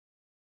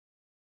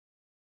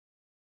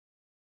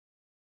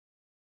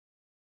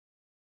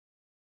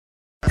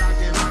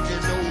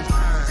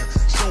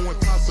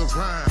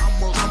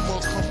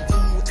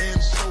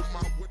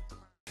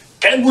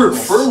Edward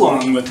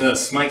Furlong with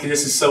us. Mikey,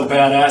 this is so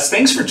badass.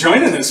 Thanks for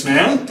joining us,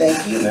 man.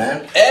 Thank you,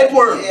 man.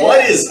 Edward, yeah.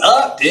 What is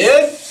up,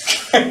 dude?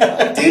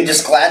 Dude,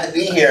 just glad to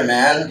be here,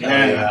 man.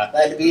 Yeah.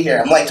 Glad to be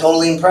here. I'm like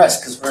totally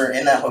impressed because we're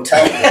in a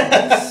hotel room.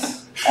 A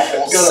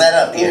whole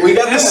setup here. We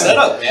got the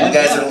setup, man. You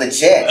guys are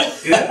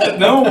legit. Yeah,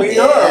 no, we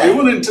are. We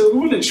wouldn't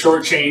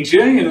shortchange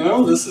you, you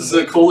know. This is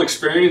a cool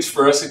experience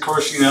for us, of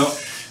course, you know.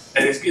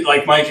 It's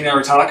like Mike and I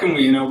were talking,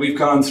 you know, we've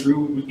gone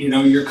through, you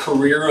know, your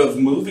career of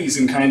movies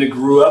and kind of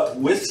grew up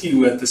with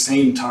you at the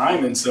same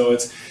time. And so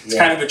it's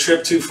kind of a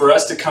trip too for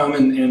us to come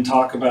and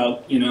talk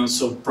about, you know,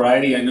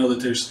 sobriety. I know that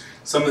there's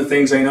some of the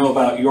things I know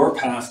about your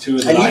path too.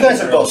 And you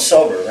guys are both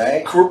sober,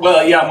 right?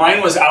 Well, yeah,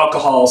 mine was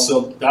alcohol,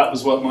 so that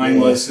was what mine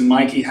was. And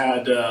Mikey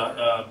had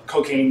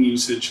cocaine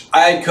usage. I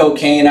had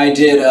cocaine. I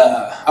did.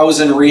 I was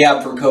in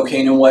rehab for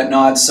cocaine and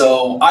whatnot.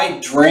 So I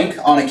drink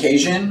on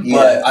occasion,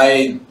 but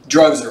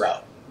drugs are out.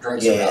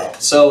 Drugs are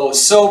out. So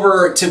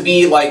sober to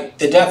be like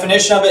the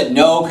definition of it,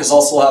 no, because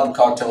I'll still have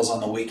cocktails on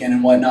the weekend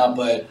and whatnot.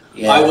 But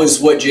I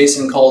was what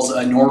Jason calls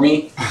a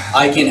normie.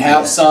 I can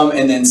have some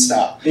and then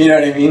stop. You know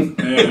what I mean?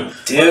 Yeah.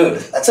 Dude,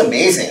 that's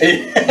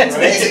amazing. That's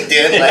amazing,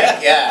 dude.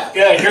 Like, Yeah,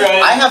 here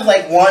I have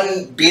like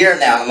one beer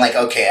now. I'm like,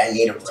 okay, I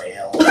need a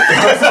rail.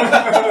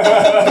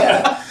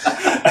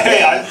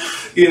 Hey,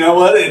 you know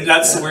what?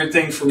 That's the weird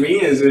thing for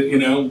me is that, you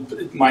know,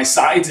 my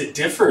sides, it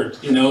differed.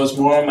 You know, it was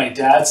more on my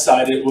dad's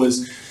side. It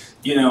was,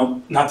 you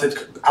know, not that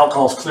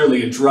alcohol is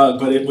clearly a drug,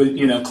 but it would,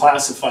 you know,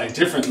 classified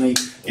differently.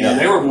 You know,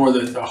 they were more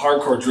the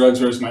hardcore drugs,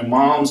 whereas my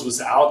mom's was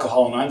the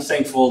alcohol. And I'm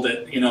thankful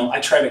that, you know,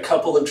 I tried a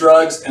couple of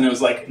drugs and it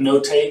was like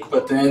no take.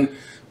 But then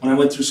when I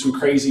went through some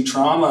crazy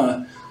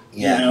trauma,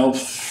 you know,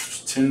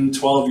 10,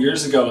 12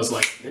 years ago, it was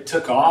like, it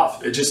took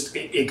off. It just,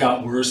 it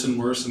got worse and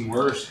worse and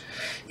worse.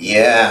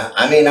 Yeah,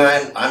 I mean,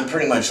 I'm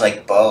pretty much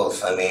like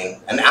both. I mean,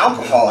 and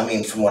alcohol, I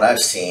mean, from what I've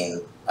seen,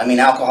 I mean,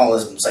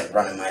 alcoholism's like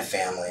running my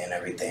family and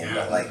everything,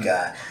 but like,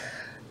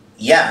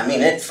 yeah, I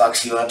mean, it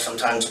fucks you up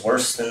sometimes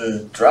worse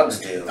than drugs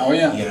do. Oh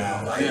yeah, you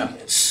know, like,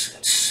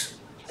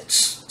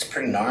 it's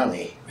pretty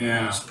gnarly.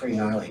 Yeah, it's pretty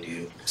gnarly,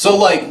 dude. So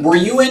like, were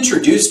you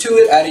introduced to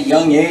it at a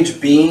young age?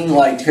 Being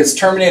like, because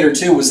Terminator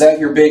 2, was that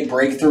your big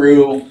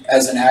breakthrough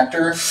as an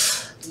actor?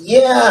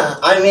 Yeah,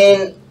 I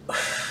mean,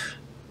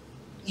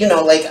 you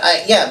know, like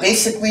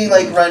basically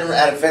like right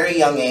at a very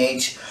young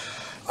age.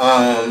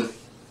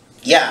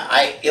 Yeah,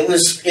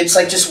 it's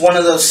like just one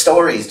of those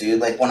stories, dude.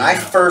 Like when I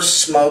first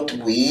smoked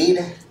weed,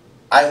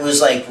 I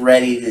was like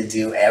ready to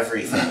do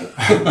everything.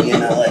 You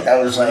know, like I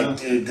was like,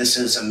 dude, this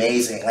is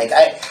amazing. Like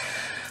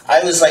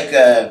I was like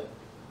a,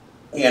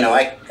 you know,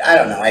 I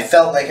don't know. I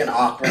felt like an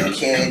awkward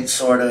kid,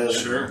 sort of.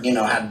 Sure. You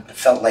know,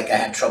 felt like I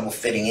had trouble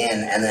fitting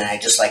in, and then I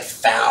just like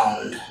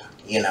found,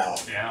 you know,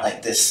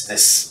 like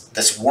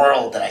this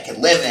world that I could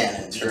live in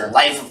and be the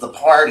life of the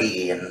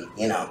party, and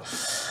you know,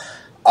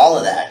 all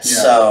of that.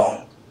 Yeah.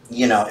 So.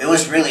 You know, it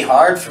was really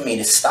hard for me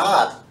to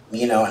stop,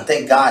 you know, and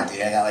thank God,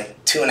 dude, I got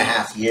like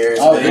 2.5 years.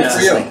 Oh, yeah,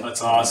 like,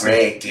 that's awesome.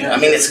 Great, dude. I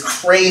mean, it's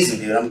crazy,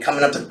 dude. I'm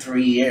coming up at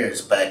 3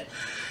 years, but,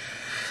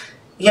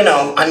 you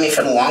know, I mean,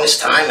 for the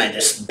longest time, I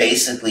just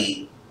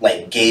basically,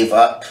 like, gave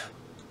up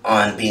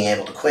on being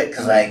able to quit,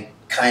 because I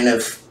kind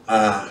of,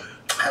 how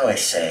do I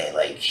say,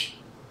 like,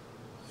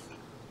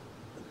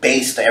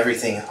 based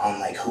everything on,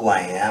 like, who I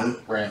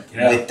am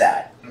with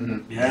that.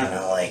 Mm-hmm. You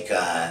know, like,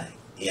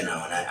 you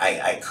know, and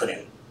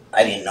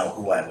I didn't know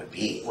who I would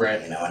be,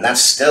 you know, and that's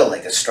still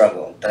like a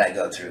struggle that I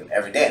go through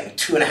every day. I mean,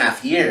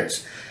 2.5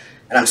 years,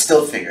 and I'm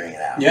still figuring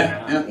it out.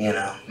 Yeah. You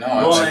know. No,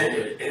 well,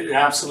 it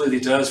absolutely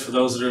does. For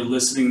those that are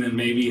listening that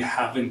maybe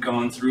haven't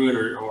gone through it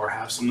or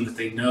have someone that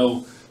they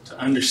know, to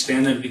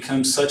understand that it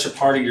becomes such a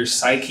part of your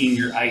psyche and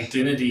your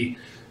identity,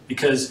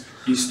 because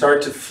you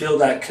start to feel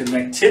that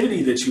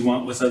connectivity that you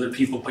want with other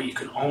people, but you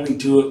can only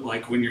do it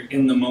like when you're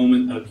in the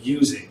moment of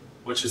using,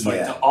 which is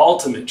like the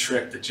ultimate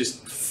trick that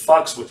just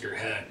fucks with your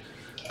head.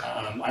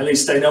 At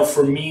least I know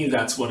for me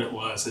that's what it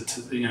was.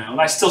 You know,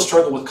 and I still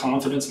struggle with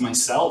confidence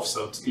myself.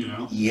 So it's, you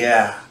know.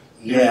 Yeah.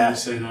 You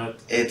say that.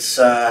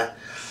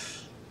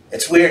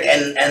 It's weird,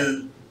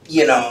 and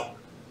you know,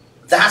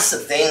 that's the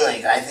thing.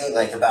 Like I think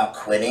like about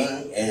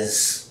quitting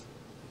is,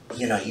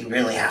 you know, you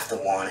really have to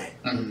want it.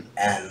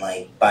 And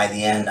like by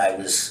the end, I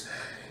was,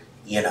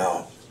 you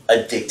know,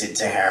 addicted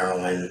to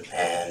heroin,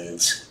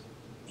 and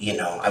you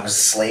know, I was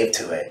a slave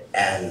to it,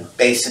 and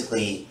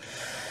basically,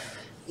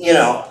 you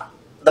know.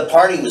 The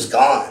party was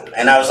gone,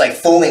 and I was like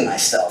fooling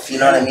myself, you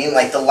know what I mean?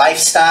 Like the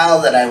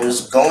lifestyle that I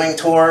was going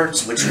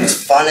towards, which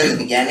was fun in the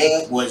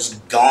beginning, was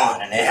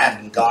gone, and it had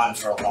been gone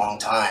for a long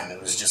time.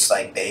 It was just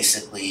like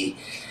basically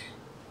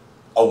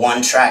a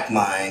one-track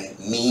mind,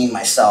 me,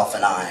 myself,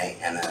 and I,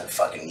 and a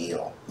fucking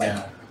needle,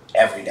 like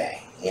every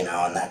day, you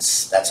know, and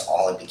that's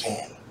all it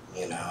became,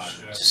 you know,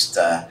 and just,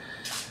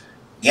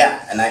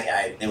 yeah, and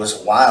it was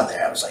a while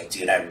there, I was like,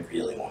 dude, I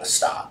really want to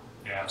stop.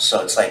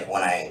 So it's like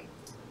when I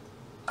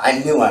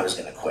knew I was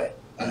going to quit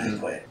when I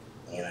quit,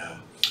 you know.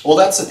 Well,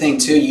 that's the thing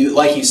too. You,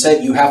 like you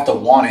said, you have to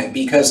want it,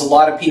 because a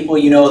lot of people,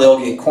 you know, they'll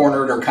get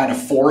cornered or kind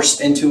of forced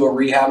into a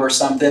rehab or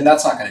something.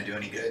 That's not going to do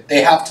any good.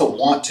 They have to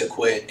want to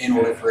quit in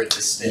order for it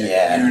to stick.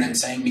 Yeah. You know what I'm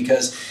saying?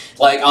 Because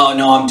like, oh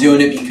no, I'm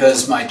doing it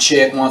because my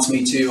chick wants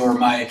me to, or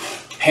my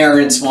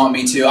parents want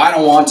me to. I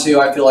don't want to.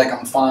 I feel like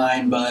I'm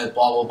fine, but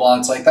blah, blah, blah.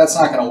 It's like, that's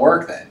not going to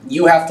work then.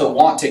 You have to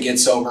want to get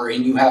sober,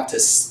 and you have to,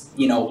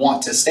 you know,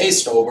 want to stay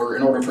sober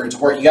in order for it to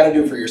work. You got to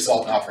do it for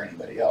yourself, not for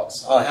anybody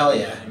else. Oh, hell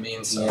yeah. You know what I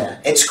mean? So. Yeah.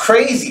 It's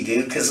crazy,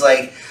 dude, because,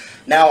 like,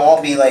 now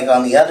I'll be, like,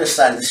 on the other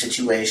side of the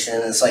situation.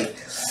 It's like,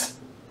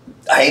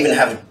 I even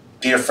have a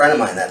dear friend of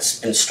mine that's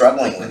been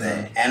struggling with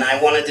it, and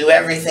I want to do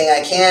everything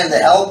I can to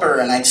help her,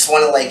 and I just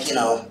want to, like, you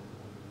know,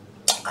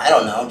 I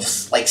don't know,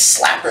 just, like,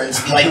 slap her and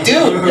just be like,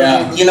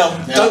 dude, you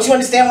know, don't you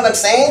understand what I'm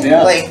saying?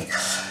 Yeah. Like,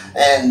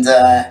 and,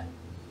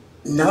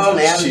 no,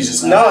 man.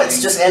 No,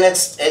 it's just,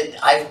 and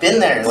I've been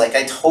there. Like,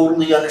 I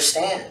totally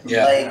understand.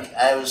 Yeah. Like,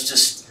 I was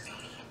just,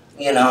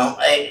 you know,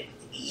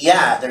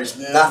 there's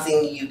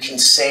nothing you can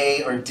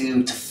say or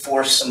do to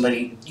force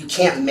somebody. You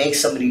can't make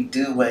somebody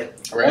do what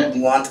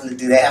you want them to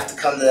do. They have to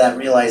come to that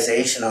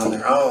realization on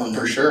their own.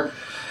 For sure.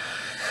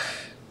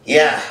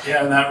 Yeah.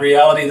 Yeah, and that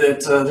reality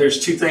that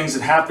there's two things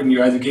that happen.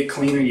 You either get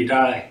clean or you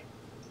die.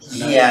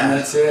 And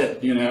that's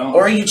it, you know?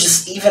 Or you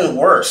just, even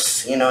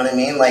worse, you know what I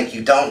mean? Like,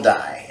 you don't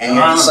die. And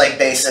you're just, like,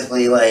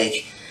 basically,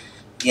 like,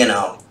 you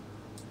know,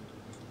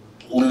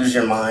 lose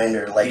your mind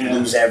or, like,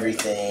 lose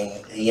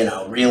everything, you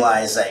know,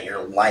 realize that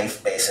your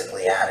life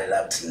basically added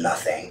up to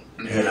nothing,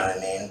 you know what I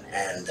mean?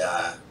 And,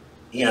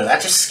 you know,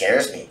 that just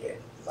scares me, dude.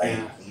 Like,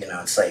 you know,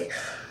 it's like,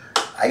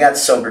 I got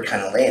sober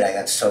kind of late. I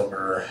got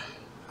sober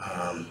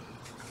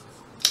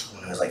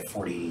when I was, like,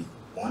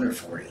 41 or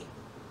 40.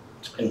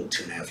 It's been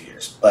 2.5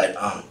 years. But,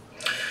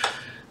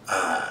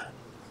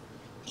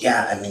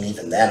 yeah, I mean,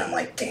 even then, I'm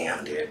like,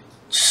 damn, dude,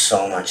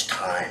 so much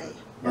time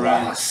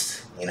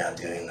lost, you know,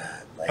 doing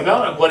that. Like,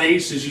 about at what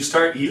age did you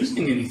start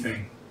using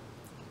anything?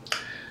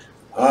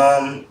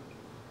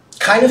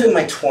 Kind of in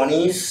my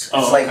 20s. It's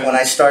like okay. when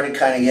I started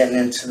kind of getting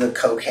into the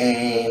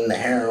cocaine, the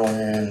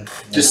heroin.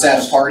 Just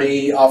at a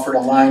party, offered a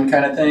line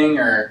kind of thing,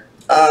 or?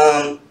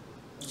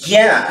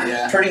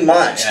 Yeah, pretty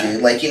much,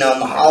 dude. Like, you know, in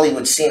the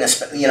Hollywood scene,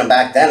 you know,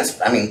 back then,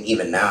 I mean,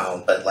 even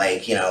now, but,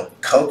 like, you know,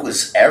 coke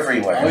was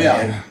everywhere. Oh,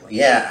 yeah.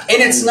 Yeah.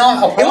 And it's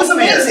not a It was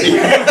amazing.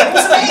 It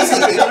was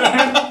amazing.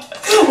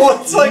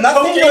 Well, it's like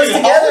nothing goes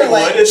together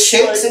like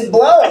chicks and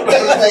blood.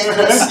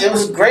 Like, it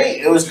was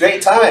great. It was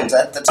great times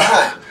at the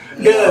time.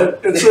 Yeah,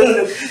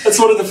 that's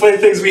one of the funny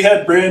things. We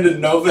had Brandon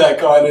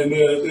Novak on, and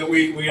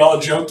we all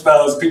joked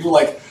about it. People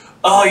like,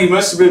 oh, you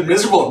must have been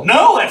miserable.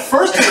 No, at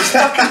first it was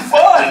fucking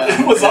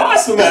fun. It was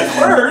awesome at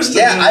first.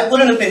 Yeah, I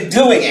wouldn't have been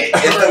doing it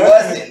if it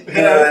wasn't.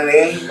 You know what I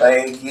mean?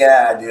 Like,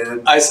 yeah,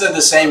 dude. I said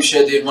the same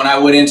shit, dude. When I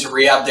went into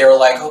rehab, they were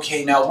like,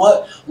 okay, now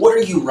what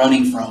are you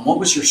running from? What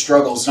was your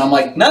struggles? And I'm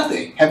like,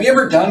 nothing. Have you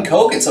ever done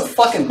coke? It's a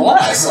fucking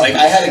blast. Like,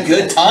 I had a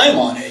good time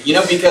on it, you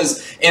know,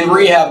 because in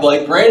rehab,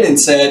 like Brandon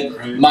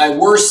said, my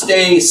worst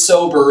day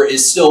sober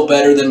is still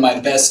better than my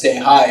best day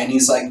high. And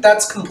he's like,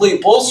 that's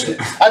complete bullshit.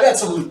 I've had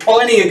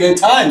plenty of good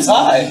times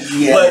high.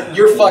 Yeah. But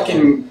you're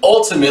fucking,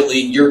 ultimately,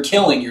 you're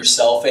killing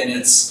yourself, and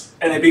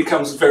it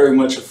becomes very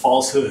much a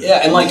falsehood.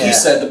 Yeah, and like you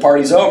said, the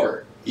party's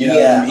over. You know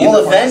yeah. what I mean?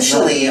 Well,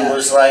 eventually it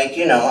was like,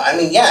 you know, I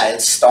mean, yeah,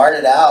 it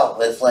started out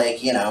with,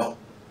 like, you know,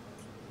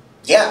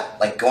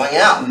 like going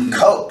out and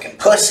coke and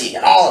pussy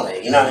and all of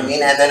it, you know what I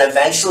mean? And then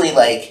eventually,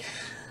 like,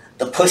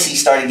 the pussy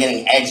started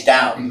getting edged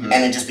out, and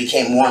it just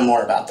became more and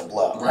more about the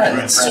blow. And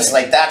it's just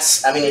like,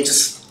 that's, I mean, it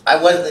just,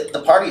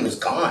 the party was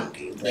gone,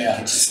 dude.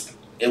 Like,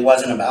 it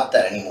wasn't about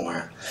that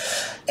anymore.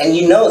 And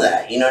you know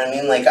that, you know what I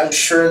mean? Like, I'm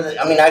sure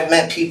that, I mean, I've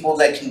met people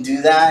that can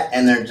do that,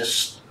 and they're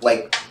just,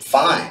 like,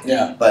 fine.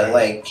 Yeah. But,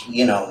 like,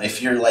 you know,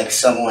 if you're, like,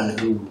 someone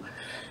who,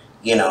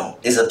 you know,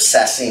 is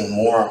obsessing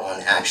more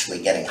on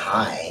actually getting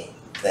high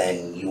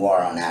than you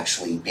are on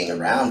actually being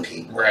around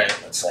people. Right.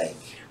 It's like,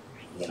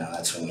 you know,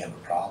 that's when you have a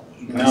problem.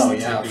 No,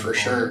 yeah, for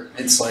sure.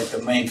 It's like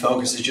the main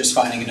focus is just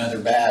finding another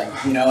bag,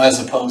 you know, as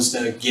opposed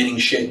to getting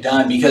shit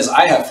done. Because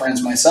I have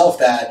friends myself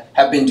that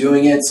have been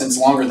doing it since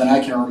longer than I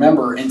can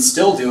remember and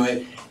still do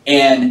it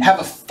and have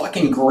a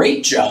fucking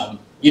great job.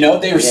 You know,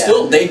 they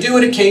do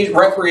it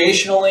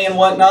recreationally and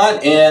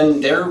whatnot,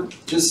 and they're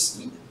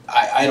just,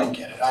 I don't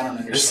get it. I don't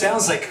understand. It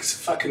sounds like it's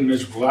fucking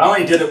miserable. I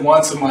only did it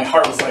once, and my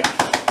heart was like,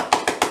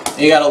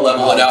 you gotta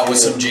level it out with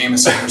some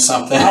Jameson or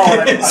something.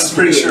 I'm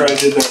pretty sure I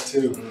did that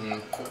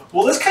too.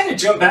 Well, let's kind of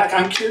jump back.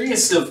 I'm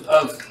curious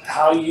of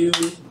how you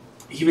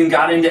even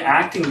got into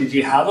acting. Did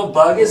you have a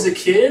bug as a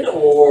kid,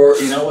 or,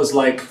 you know, was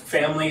like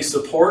family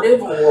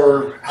supportive,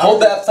 or?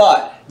 Hold that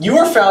thought. You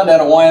were found at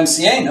a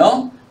YMCA,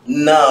 no?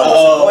 No, it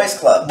was a boys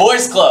club.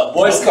 Boys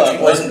club.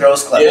 Boys and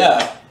girls club.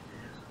 Yeah.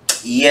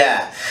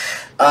 Yeah.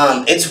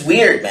 It's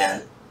weird,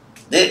 man.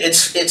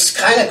 It's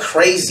kind of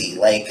crazy.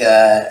 Like,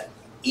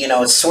 you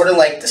know, it's sort of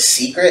like The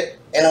Secret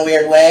in a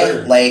weird way.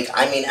 Sure. Like,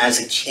 I mean, as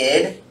a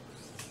kid,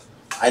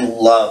 I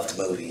loved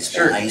movies.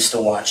 Man. I used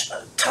to watch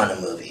a ton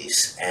of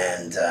movies,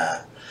 and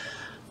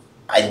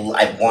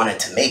I wanted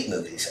to make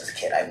movies as a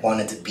kid. I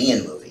wanted to be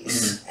in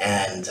movies,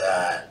 and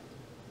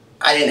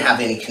I didn't have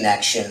any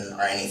connection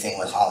or anything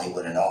with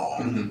Hollywood at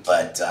all.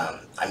 But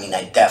I mean,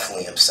 I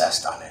definitely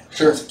obsessed on it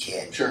as a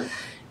kid.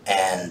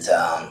 And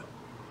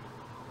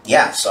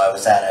yeah, so I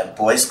was at a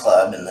boys'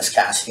 club, and this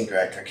casting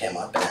director came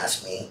up and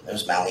asked me. It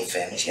was Mally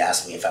Finn, and she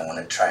asked me if I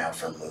wanted to try out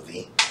for a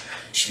movie.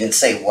 She didn't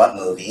say what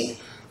movie,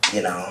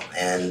 you know,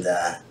 and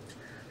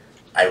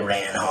I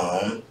ran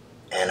home,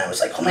 and I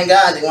was like, oh my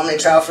God, they want me to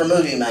try out for a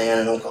movie. My aunt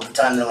and uncle at the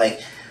time, they're like,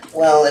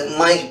 well, it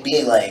might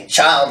be like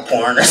child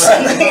porn or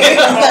something. You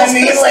know what I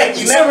mean? Like,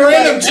 you some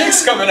random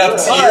chicks coming up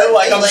to you.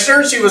 Like, I'm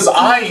sure she was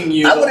eyeing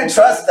you. I wouldn't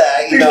trust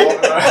that, you know.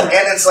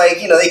 And it's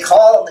like, you know, they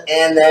called,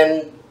 and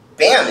then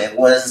bam, it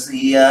was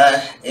the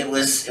it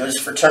was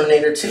for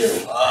Terminator 2,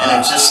 and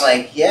it's just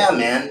like, yeah,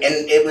 man, and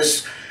it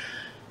was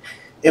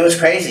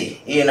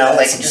crazy, you know.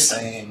 That's like just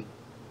insane.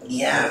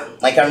 Yeah,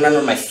 like I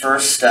remember my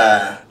first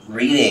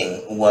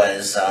reading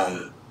was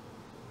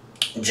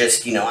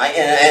just, you know,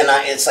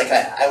 it's like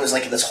I was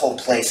like in this whole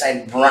place.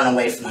 I'd run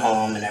away from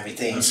home and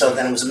everything. So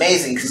then it was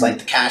amazing because like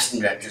the casting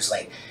director's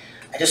like,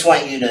 I just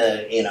want you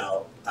to, you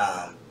know,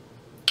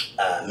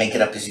 make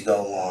it up as you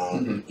go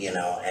along, you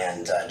know,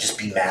 and just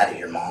be mad at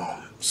your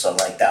mom. So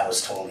like that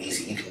was totally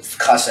easy. You can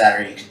cuss at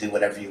her. You can do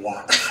whatever you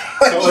want.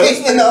 So,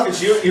 you know.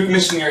 You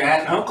mentioned your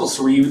aunt and uncle.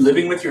 So were you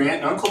living with your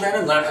aunt and uncle then,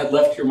 and had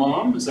left your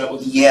mom? Is that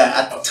what? Yeah,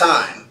 at the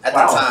time. At the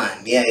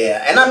time. Yeah,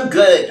 yeah. And I'm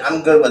good.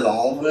 I'm good with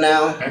all of them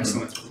now.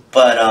 Excellent.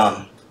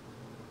 But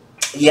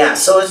yeah.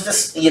 So it's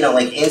just, you know,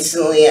 like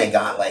instantly I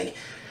got like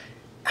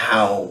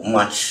how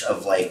much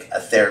of like a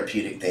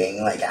therapeutic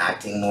thing like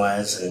acting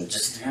was, and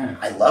just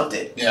I loved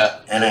it.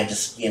 Yeah. And I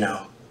just, you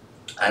know,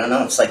 I don't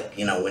know, it's like,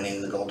 you know,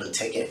 winning the golden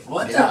ticket.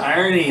 What the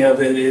irony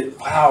of it,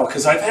 wow,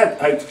 because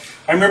I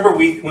remember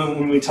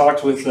when we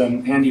talked with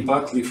Andy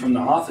Buckley from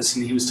The Office,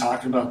 and he was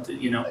talking about the,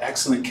 you know,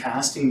 excellent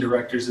casting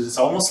directors. It's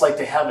almost like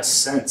they have a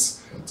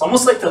sense. It's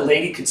almost like the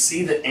lady could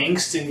see the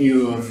angst in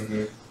you of,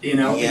 you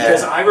know,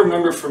 because I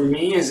remember for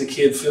me as a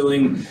kid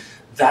feeling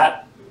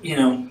that, you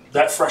know,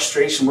 that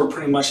frustration. We're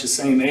pretty much the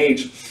same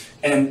age,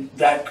 and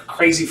that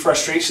crazy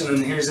frustration.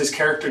 And here's this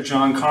character,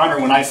 John Connor,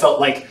 when I felt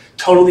like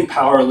totally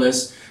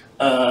powerless.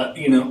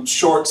 You know,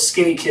 short,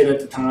 skinny kid at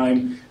the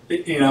time,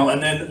 you know,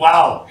 and then,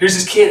 wow, here's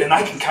this kid, and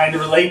I can kind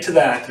of relate to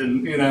that,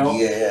 and, you know,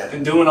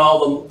 and doing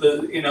all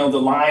the you know, the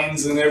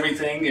lines and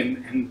everything,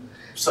 and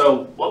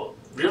so, what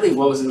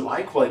was it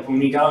like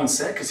when you got on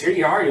set? Because here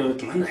you are, you're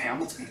like Linda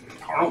Hamilton,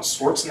 Arnold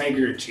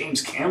Schwarzenegger,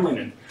 James Cameron,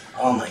 and...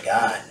 Oh my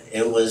God,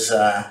 it was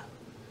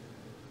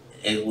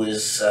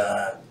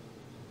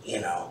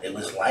you know, it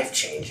was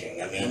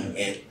life-changing. I mean,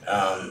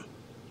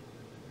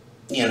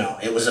 you know,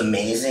 it was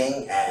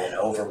amazing and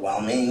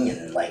overwhelming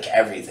and like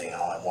everything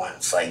all at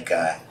once. Like,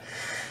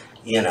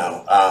 you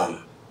know,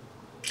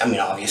 I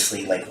mean,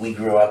 obviously, like we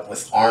grew up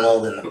with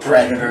Arnold and the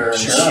Predator and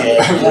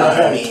shit, you know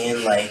what I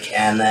mean? Like,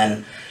 and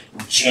then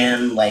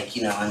Jim, like,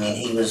 you know, I mean,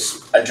 he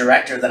was a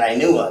director that I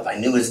knew of. I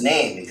knew his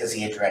name because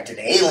he had directed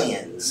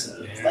Aliens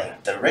and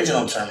like the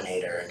original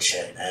Terminator and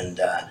shit. And,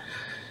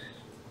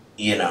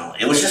 you know,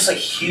 it was just a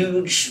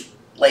huge,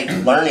 like,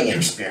 learning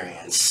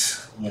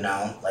experience, you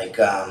know, like,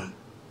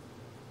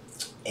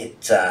 it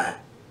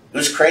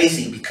was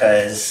crazy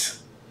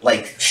because,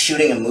 like,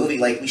 shooting a movie,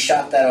 like, we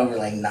shot that over,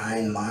 like,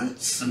 9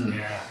 months.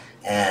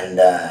 And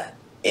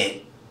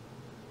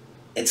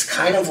it's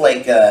kind of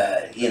like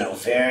a, you know,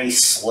 very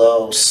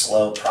slow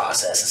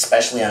process,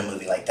 especially on a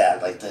movie like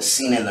that. Like, the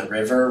scene in the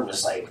river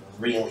was, like,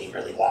 really,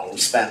 really long. We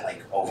spent,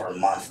 like, over a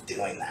month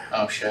doing that.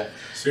 Oh, shit.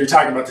 So you're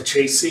talking about the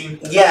chase scene?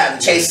 Yeah,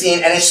 the chase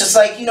scene. And it's just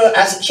like, you know,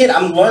 as a kid,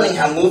 I'm learning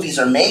how movies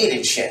are made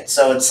and shit.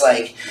 So it's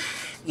like,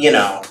 you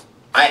know...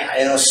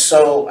 I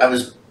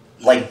was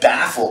like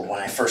baffled when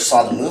I first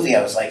saw the movie.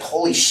 I was like,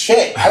 holy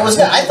shit. I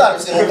thought it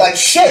was gonna look like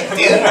shit, dude.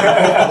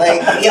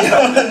 Like, you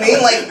know what I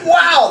mean? Like,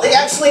 wow, they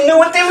actually knew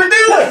what they were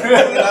doing.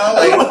 You know,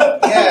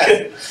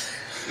 like,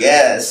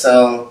 yeah,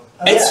 so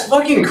it's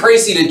fucking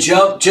crazy to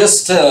jump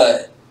just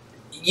to,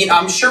 you know,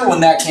 I'm sure when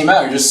that came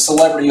out, you're just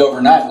celebrity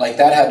overnight. Like,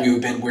 that had to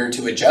have been weird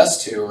to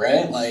adjust to,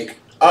 right? Like,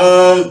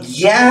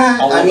 yeah,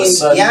 I mean,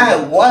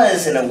 yeah, it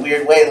was in a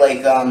weird way.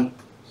 Like,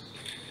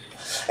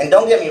 and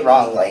don't get me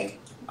wrong, like,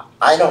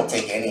 I don't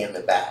take any of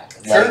it back.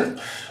 Like,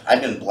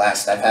 I've been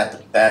blessed. I've had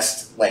the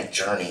best, like,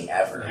 journey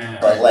ever.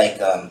 But, like,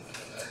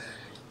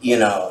 you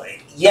know,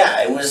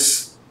 yeah,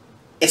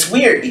 it's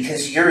weird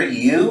because you're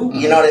you,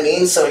 you know what I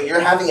mean? So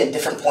you're having a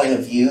different point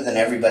of view than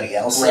everybody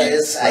else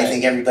is. I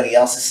think everybody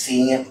else is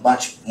seeing it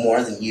much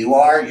more than you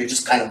are. You're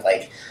just kind of,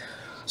 like,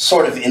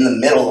 sort of in the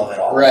middle of it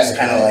all. It's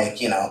kind of like,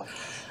 you know...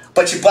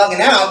 But you're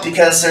bugging out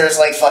because there's,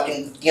 like,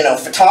 fucking, you know,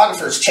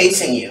 photographers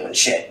chasing you and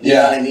shit. You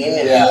know what I mean?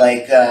 And you're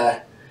like,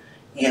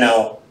 you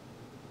know,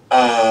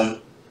 and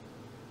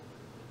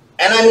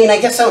I mean, I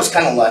guess I was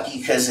kind of lucky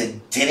because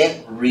it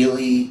didn't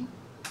really,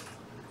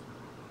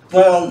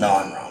 well, no,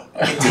 I'm wrong.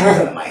 It didn't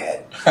go to my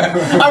head.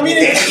 I mean,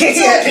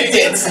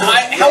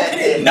 how could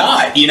it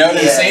not? You know what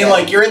I'm saying?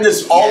 Like, you're in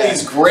all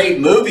these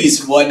great movies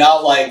and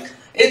whatnot, like,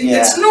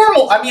 It's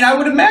normal. I mean, I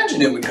would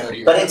imagine it would go to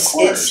your. But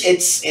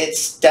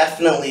it's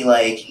definitely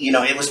like, you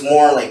know, it was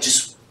more like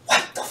just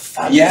what the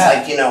fuck is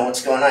like, you know,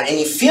 what's going on, and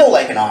you feel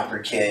like an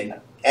opera kid,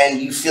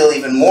 and you feel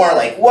even more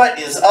like what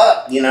is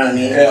up, you know what I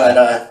mean? Yeah.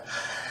 But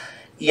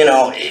you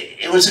know,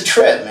 it was a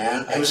trip,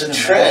 man. It was a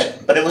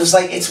trip, but it was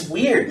like, it's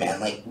weird, man.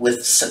 Like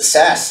with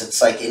success,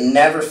 it's like it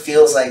never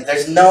feels like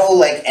there's no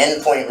like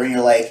end point where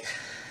you're like,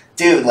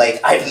 dude, like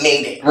I've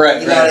made it.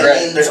 Right, you know what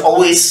I mean? There's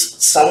always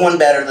someone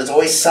better. There's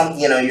always some.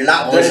 You know, you're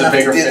not always good enough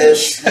to do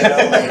this. You know,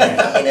 like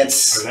I mean,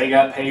 it's. Or they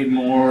got paid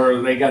more.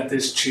 Or they got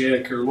this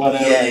chick, or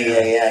whatever.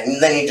 Yeah.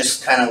 And then you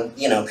just kind of,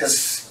 you know,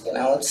 because you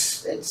know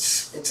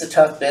it's a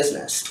tough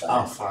business. But.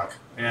 Oh fuck.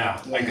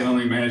 Yeah, I can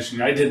only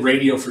imagine. I did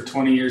radio for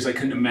 20 years. I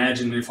couldn't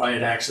imagine if I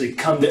had actually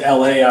come to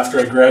LA after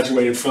I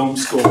graduated film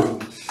school. Do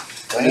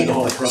I need the to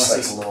whole put process.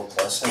 this, like, a little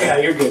plus in Yeah,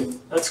 it? you're good.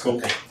 That's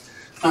cool.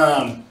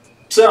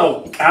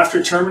 So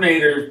after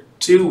Terminator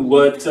 2,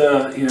 what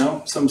you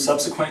know, some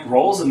subsequent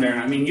roles in there.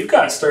 I mean, you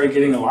guys started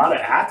getting a lot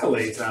of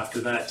accolades after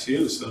that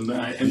too. So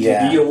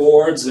MTV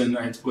Awards and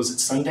was it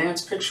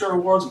Sundance Picture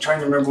Awards? I'm trying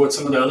to remember what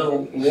some of the other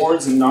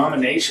awards and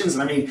nominations.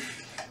 And I mean,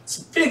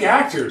 some big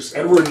actors.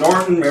 Edward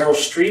Norton, Meryl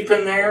Streep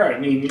in there. I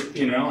mean,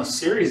 you know, a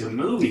series of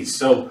movies.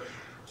 So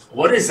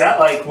what is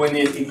that like when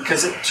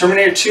because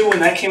Terminator 2,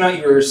 when that came out,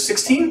 you were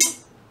 16?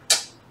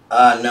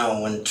 No,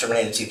 when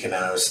Terminator 2 came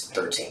out, I was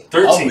 13.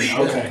 13,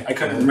 okay. I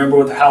couldn't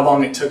remember how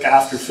long it took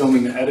after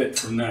filming the edit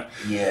from that.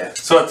 Yeah.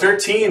 So at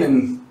 13,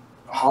 and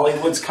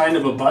Hollywood's kind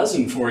of a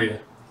buzzing for you.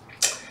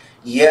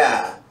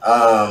 Yeah.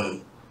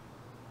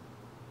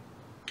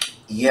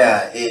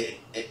 It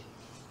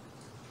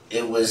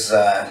was,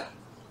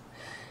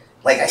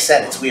 like I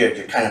said, it's weird.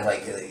 You're kind of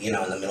like, you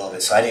know, in the middle of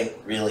it, so I didn't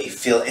really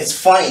feel, it's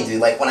funny, dude.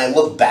 Like when I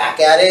look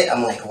back at it,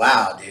 I'm like,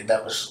 wow, dude,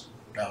 that was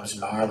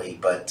gnarly.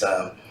 But,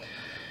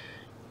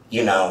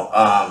 you know,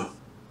 I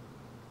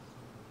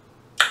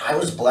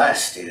was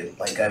blessed, dude.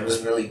 Like, I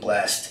was really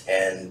blessed,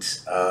 and,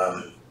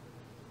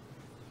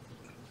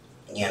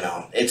 you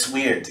know, it's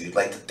weird, dude.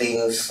 Like, the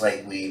things,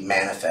 like, we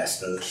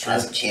manifest and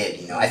as a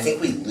kid, you know, I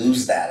think we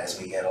lose that as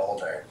we get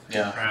older.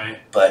 Yeah. Right.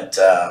 But,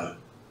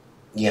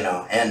 you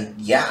know, and,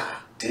 yeah,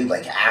 dude,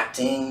 like,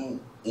 acting,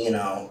 you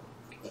know,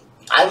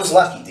 I was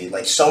lucky, dude.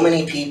 Like, so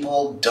many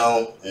people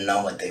don't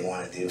know what they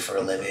want to do for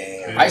a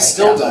living. I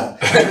still don't.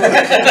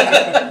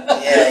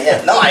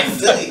 Yeah. No, I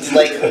feel it.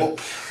 Like,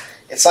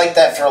 it's like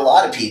that for a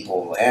lot of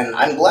people, and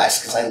I'm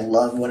blessed because I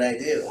love what I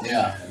do.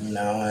 Yeah. You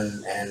know,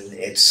 and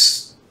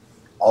it's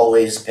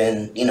always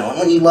been, you know, and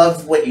when you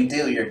love what you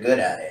do, you're good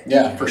at it.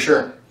 Yeah, for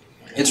sure.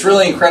 It's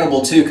really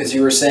incredible, too, because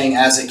you were saying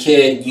as a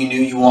kid, you knew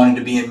you wanted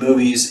to be in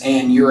movies,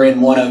 and you're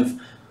in one of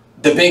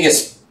the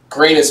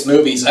greatest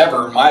movies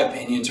ever, in my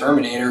opinion,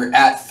 Terminator,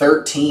 at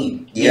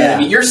 13. You know what I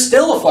mean? You're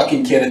still a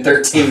fucking kid at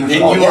 13, and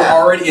you were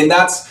already, and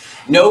that's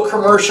no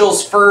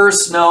commercials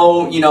first,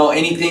 no, you know,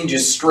 anything,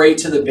 just straight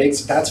to the big,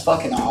 that's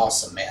fucking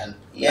awesome, man.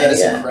 Yeah, that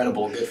is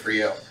incredible. Good for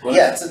you.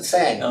 Yeah, it's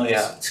insane. Oh,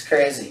 yeah. It's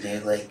crazy,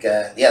 dude. Like,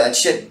 yeah, that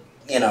shit,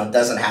 you know,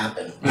 doesn't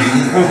happen.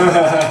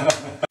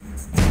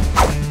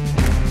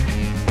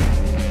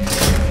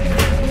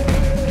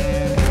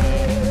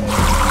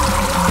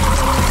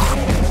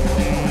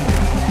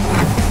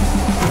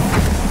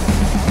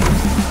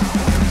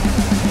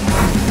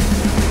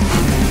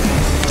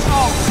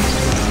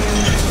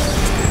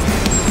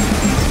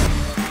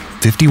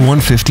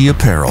 5150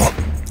 Apparel.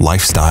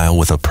 Lifestyle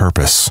with a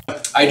purpose.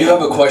 I do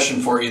have a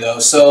question for you, though.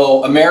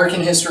 So,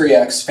 American History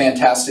X,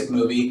 fantastic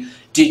movie.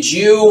 Did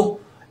you,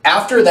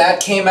 after that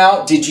came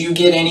out, did you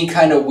get any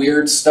kind of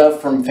weird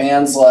stuff from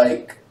fans?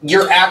 Like,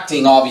 you're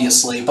acting,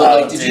 obviously,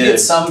 but, like, did you get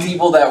some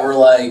people that were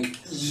like...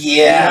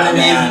 Yeah, you know what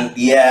man. I mean?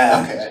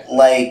 Yeah. Okay.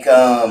 Like,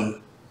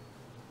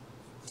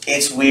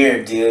 it's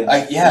weird, dude.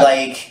 Yeah.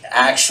 Like,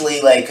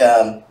 actually, like,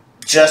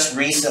 just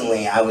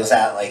recently I was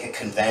at, like, a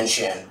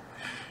convention,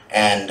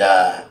 and,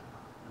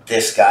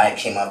 this guy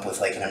came up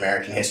with, like, an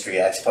American History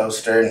X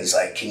poster, and he's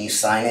like, can you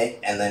sign it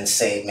and then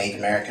say, make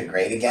America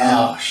great again?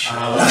 Oh, shit.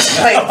 I was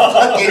like,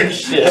 fucking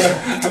shit.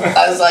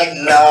 I was like,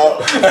 no.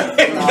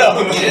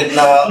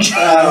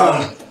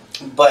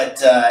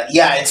 But,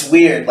 yeah, it's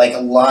weird. Like,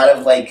 a lot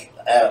of, like,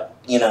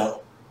 you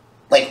know,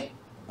 like,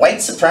 white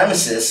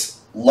supremacists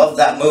love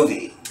that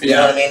movie. You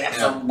know what I mean? And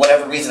for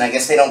whatever reason, I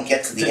guess they don't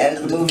get to the end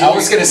of the movie. I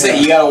was going to say,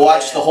 you got to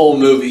watch the whole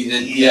movie.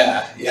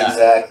 Yeah.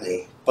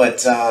 Exactly.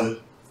 But,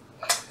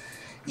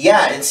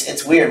 yeah,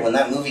 it's weird. When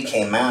that movie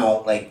came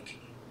out, like,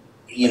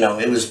 you know,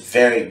 it was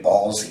very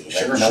ballsy.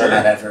 Like, no one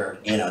had ever,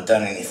 you know,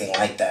 done anything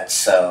like that.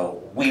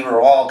 So we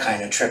were all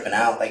kind of tripping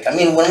out. Like, I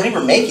mean, when we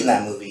were making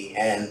that movie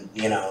and,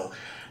 you know,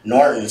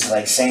 Norton's,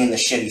 like, saying the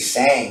shit he's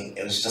saying,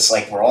 it was just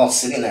like we're all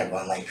sitting there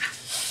going, like...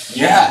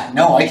 Yeah,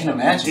 no, I can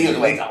imagine. Dude,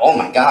 like, oh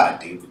my god,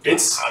 dude.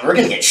 We're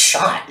gonna get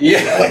shot.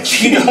 Yeah.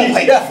 Like, you know,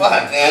 like,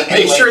 fuck, man.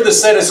 Make sure the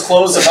set is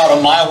closed about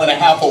 1.5 miles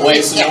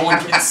away so no one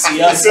can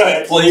see us,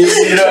 please.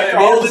 You know what I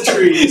mean? All the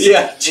trees.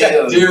 Yeah,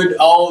 dude,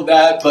 all of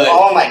that, but...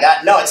 Oh my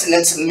god, no,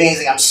 it's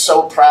amazing. I'm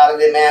so proud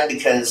of it, man,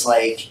 because,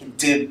 like,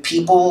 dude,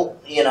 people,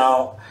 you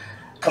know...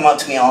 come up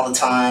to me all the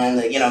time.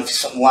 That, you know,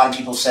 a lot of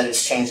people said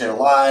it's changed their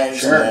lives.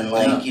 Sure. And then,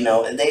 like, you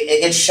know, it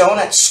gets shown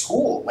at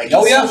school, like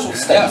social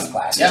studies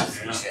classes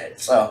and shit.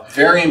 So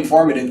very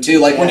informative too.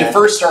 Like when it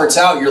first starts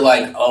out, you're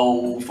like,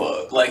 oh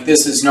fuck, like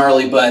this is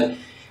gnarly. But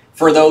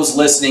for those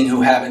listening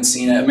who haven't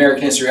seen it,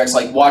 American History X,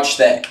 like watch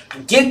that.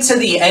 Get to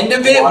the end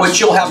of it, which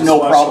you'll have no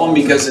problem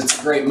because it's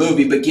a great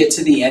movie. But get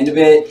to the end of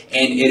it,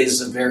 and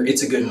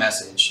it's a good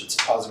message. It's a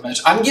positive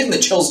message. I'm getting the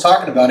chills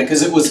talking about it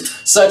because it was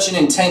such an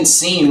intense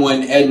scene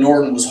when Ed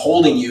Norton was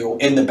holding you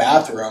in the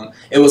bathroom.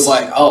 It was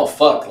like, oh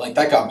fuck, like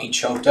that got me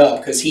choked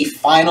up because he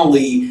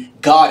finally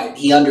got it.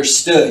 He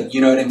understood. You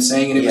know what I'm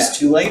saying? And it was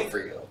too late for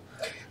you.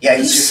 Yeah,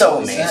 he's so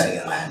amazing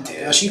in that,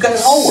 dude. Gosh, you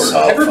guys all were.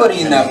 So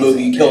everybody in that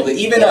movie killed it.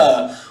 Even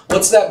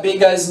what's that big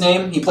guy's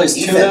name? He plays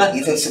Tuna.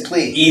 Ethan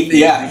Suplee.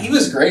 Yeah, he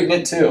was great in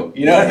it too.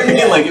 You know what I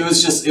mean? Like it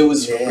was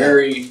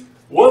very.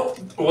 What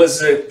was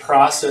the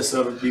process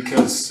of it?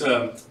 Because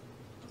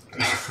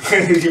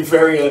you're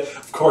very,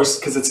 of course,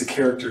 because it's a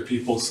character,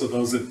 people. So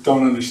those that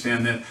don't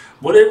understand that,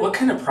 what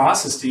kind of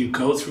process do you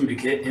go through to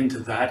get into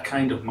that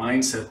kind of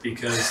mindset?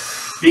 Because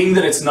being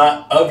that it's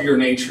not of your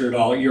nature at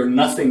all, you're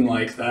nothing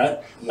like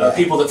that.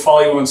 People that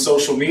follow you on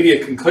social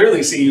media can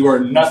clearly see you are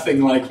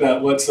nothing like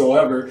that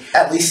whatsoever.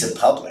 At least in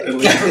public.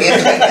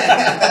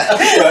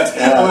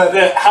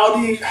 How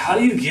do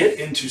you get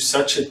into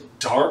such a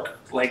dark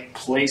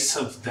place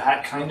of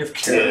that kind of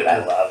character? Dude,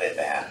 I love it,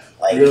 man.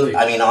 Like, really?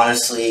 I mean,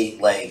 honestly,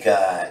 like,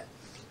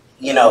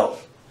 you know,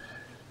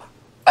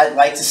 I'd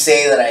like to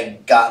say that I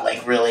got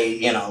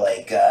really, into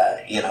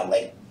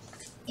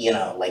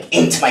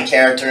my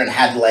character and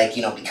had to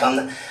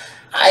become.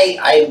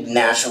 I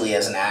naturally,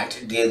 as an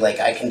actor, dude, like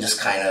I can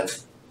just kind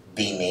of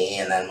be me,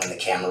 and then when the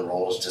camera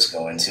rolls, just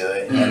go into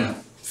it. Mm. And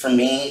for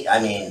me,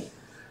 I mean,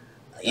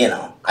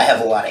 I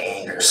have a lot of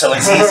anger, so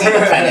it's easy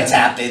to kind of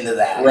tap into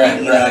that. Right,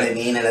 you know what I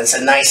mean? And it's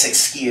a nice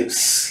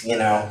excuse,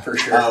 for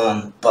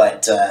sure.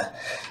 But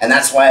and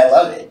that's why I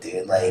love it,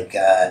 dude. Like,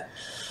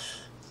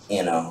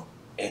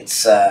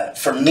 it's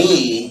for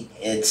me,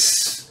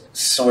 it's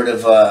sort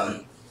of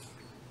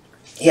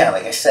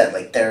like I said,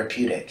 like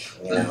therapeutic,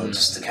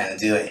 just to kind of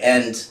do it.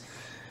 And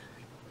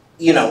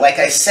like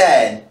I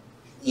said,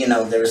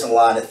 there's a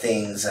lot of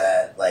things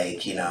that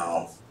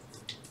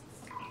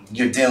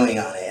you're doing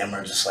on it, and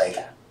we're just like,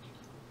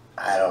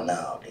 I don't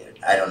know, dude.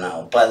 I don't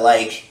know. But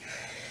like,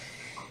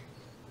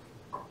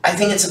 I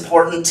think it's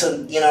important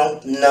to,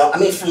 know. I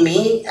mean, for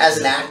me, as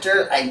an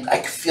actor,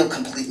 I feel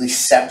completely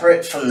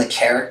separate from the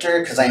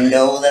character because I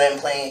know that I'm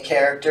playing a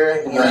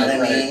character, you know what I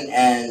mean?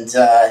 And,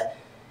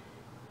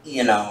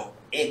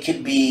 it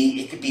could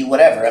be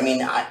whatever. I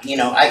mean, I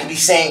could be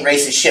saying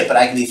racist shit, but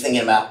I could be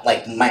thinking about,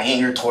 like, my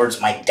anger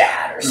towards my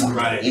dad or something.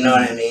 Right. You know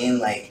what I mean?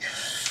 Like,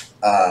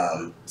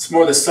 it's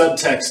more the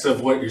subtext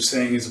of what you're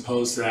saying as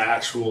opposed to the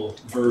actual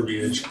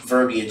verbiage.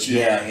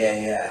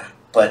 Yeah.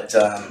 But,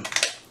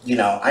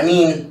 I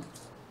mean,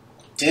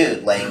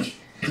 dude, like,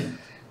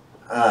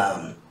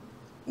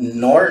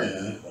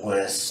 Norton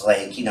was,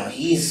 like, he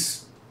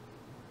was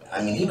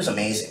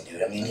amazing,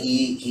 dude. I mean,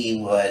 he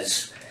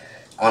was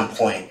on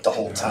point the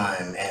whole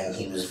time, and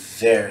he was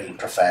very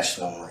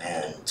professional,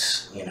 and,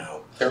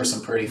 there were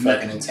some pretty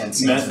fucking intense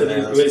scenes.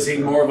 Was he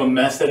more of a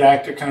method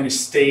actor, kind of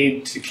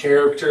stayed to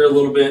character a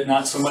little bit,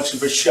 not so much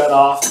of a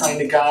shut-off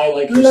kind of guy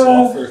like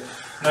yourself? Or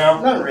no?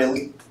 Not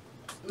really.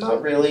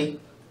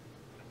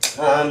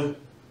 I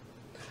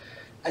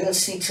didn't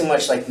see too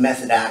much, like,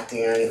 method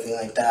acting or anything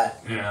like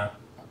that. Yeah.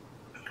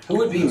 Who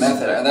would be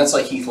method? That's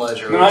like Heath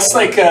Ledger. No, that's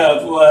like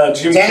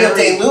Jim Daniel Carrey.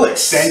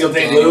 Day-Lewis. Daniel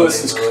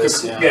Day-Lewis is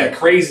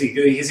crazy.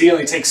 He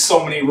only takes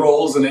so many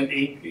roles, and when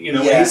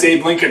he's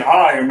Abe Lincoln,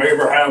 hi, I'm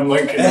Abraham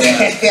Lincoln.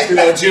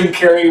 Jim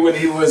Carrey when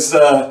he was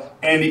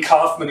Andy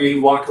Kaufman, and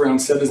he'd walk around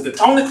set as the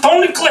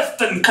Tony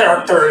Clifton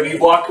character, and he'd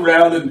walk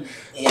around and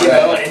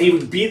and he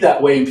would be that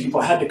way, and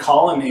people had to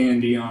call him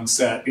Andy on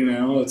set.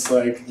 It's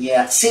like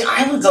See,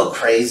 I would go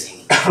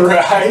crazy. Right.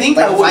 I think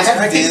if I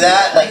had to do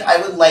that, like I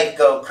would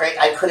go crazy.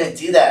 I couldn't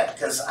do that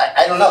because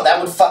I don't know, that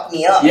would fuck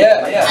me up.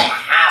 Yeah, I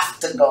have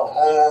to go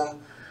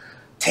home,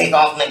 take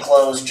off my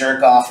clothes,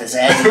 jerk off his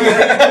head.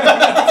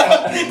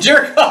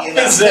 Jerk off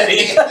his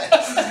head.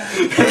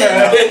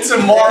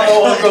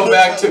 Tomorrow I'll go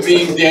back to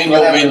being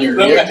Daniel Vineyard.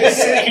 Let me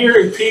just sit here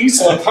in peace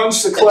and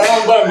punch the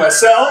clown by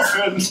myself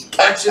and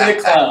punching the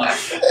clown.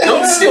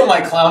 Don't steal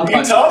my clown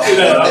punch. You taught me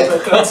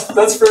that.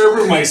 That's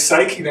forever my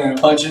psyche now.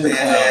 Punching the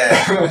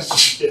clown.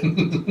 Shit.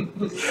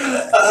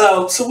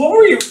 So what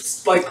were your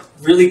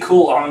really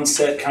cool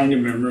on-set kind of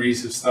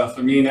memories of stuff?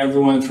 I mean,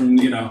 everyone from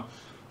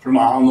from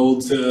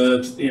Arnold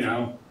to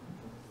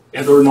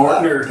Edward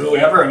Norton or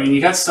whoever. I mean,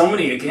 you got so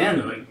many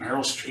again. Like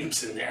Meryl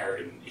Streep's in there,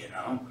 and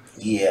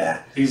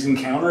these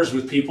encounters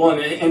with people,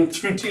 and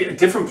through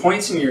different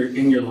points in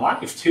your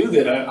life too.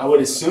 That I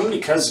would assume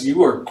because you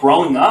were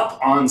growing up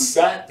on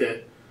set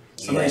that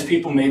some of these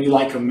people maybe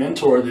like a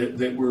mentor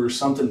that were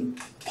something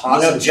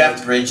positive.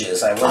 Jeff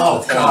Bridges. I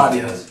worked with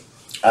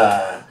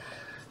him.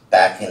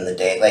 Back in the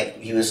day, like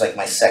he was like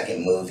my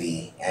second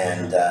movie,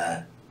 and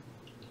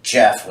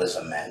Jeff was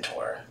a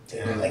mentor.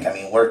 Dude. Like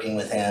working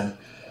with him.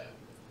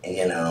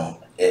 you know,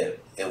 it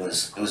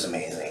was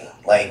amazing.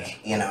 Like,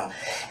 you know,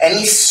 and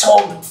he's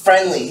so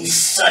friendly. He's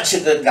such a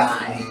good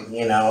guy,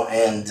 you know,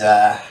 and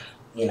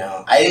you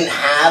know, I didn't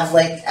have,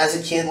 like, as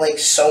a kid, like,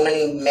 so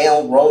many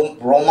male role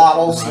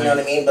models, you know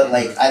what I mean? But,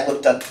 like, I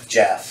looked up to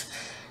Jeff,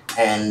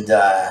 and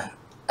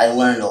I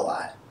learned a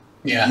lot.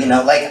 Yeah. You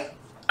know, like,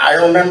 I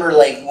remember,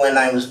 like, when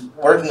I was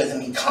working with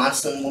him, he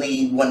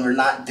constantly, when we're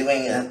not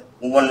doing it,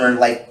 when we're,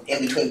 like,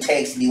 in between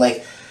takes, he'd be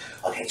like,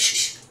 okay,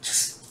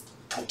 just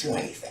don't do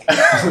anything.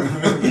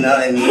 You know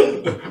what I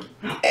mean?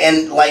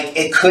 And, like,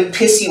 it could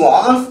piss you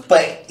off,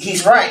 but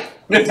he's right.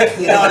 You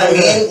know what I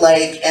mean?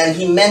 Like, and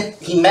he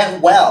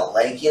meant well.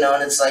 Like, you know,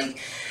 and it's like,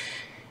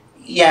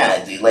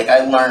 yeah, dude, like, I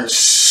learned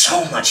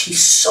so much.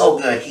 He's so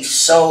good. He's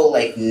so,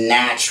 like,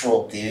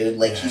 natural, dude.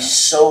 Like, he's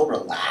so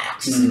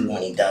relaxed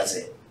when he does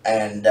it.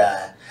 And,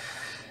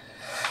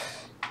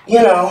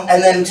 you know,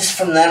 and then just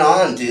from then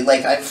on, dude,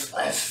 like, I've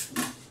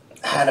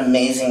had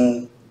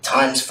amazing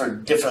times for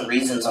different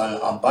reasons on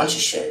a bunch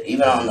of shit,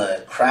 even on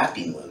the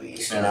crappy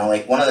movies, you know,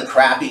 like, one of the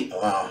crappy,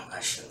 well, I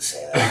shouldn't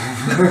say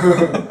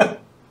that.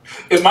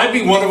 It might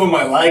be one of them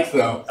I like,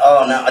 though.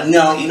 Oh, no,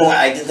 you know what,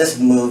 I did this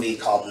movie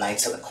called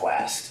Knights of the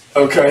Quest.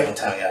 Okay. A long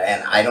time ago,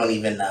 and I don't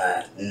even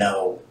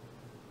know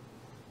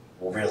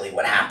really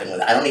what happened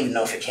with it. I don't even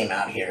know if it came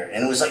out here,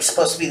 and it was, like,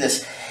 supposed to be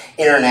this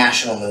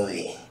international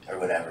movie or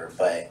whatever,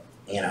 but,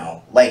 you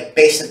know, like,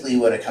 basically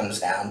what it comes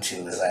down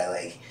to is I,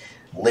 like,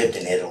 lived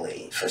in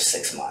Italy for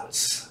 6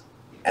 months,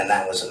 and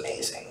that was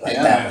amazing. Like,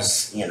 that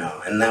was, you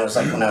know, and that was,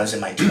 like, when I was in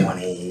my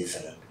 20s,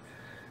 and,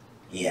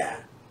 yeah.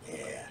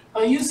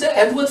 Are you the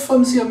Edward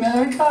from the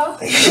America?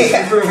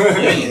 Yeah.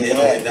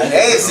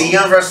 Hey, it's the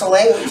universal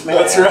language, man.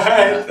 That's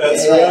right.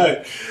 That's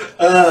right.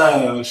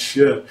 Oh,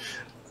 shit.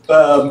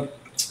 What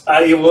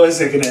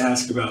was I going to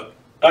ask about?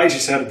 I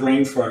just had a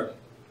brain fart.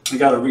 I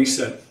got a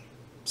reset.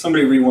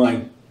 Somebody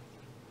rewind.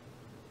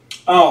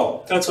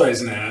 Oh, that's what I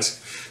was going to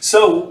ask.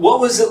 So, what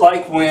was it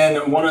like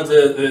when one of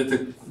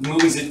the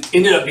movies that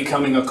ended up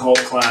becoming a cult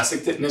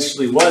classic, that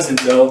initially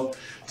wasn't, though,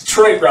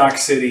 Detroit Rock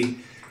City,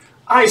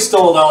 I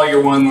stole all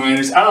your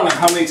one-liners. I don't know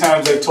how many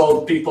times I've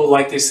told people,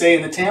 like they say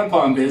in the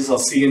tampon biz, I'll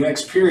see you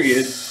next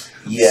period.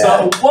 Yeah.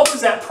 So what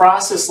was that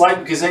process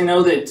like? Because I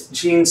know that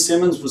Gene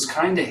Simmons was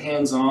kind of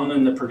hands-on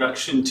in the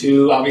production,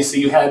 too. Obviously,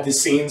 you had the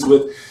scenes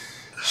with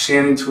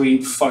Shannon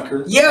Tweed,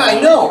 fucker. Yeah, I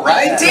know,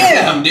 right?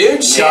 Damn,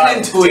 dude.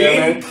 Shannon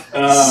Tweed.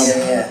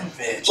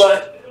 Bitch.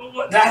 But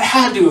that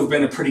had to have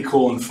been a pretty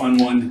cool and fun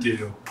one to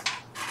do.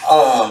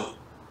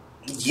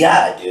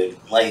 Yeah, dude.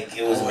 Like,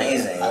 it was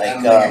amazing. I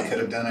Like, don't think I could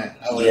have done it.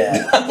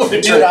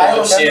 Dude, I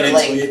remember,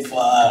 like,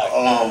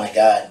 oh my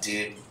god,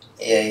 dude.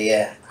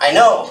 Yeah. I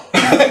know.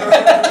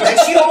 And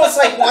she almost,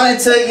 like, wanted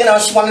to, you know,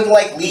 she wanted to,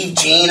 like, leave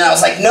Gene. I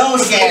was like, no,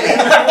 Shannon.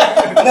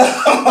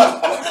 No.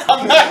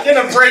 I'm not going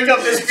to break up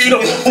this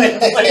beautiful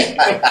family.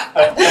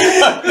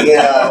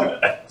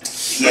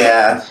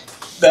 Yeah.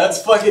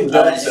 That's fucking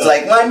dumb. She's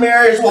like, my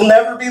marriage will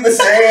never be the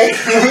same.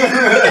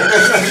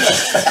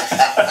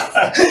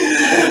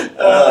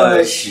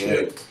 Oh,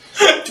 shit.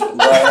 But,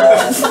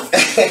 I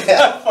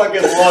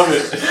fucking love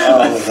it. Oh,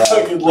 my God. I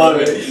fucking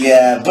love it.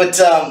 Yeah, but,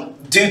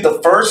 dude, the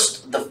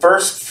first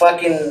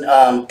fucking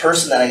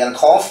person that I got a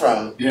call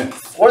from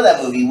for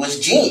that movie was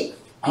Gene.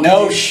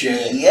 No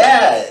shit.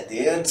 Yeah,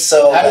 dude.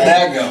 So how did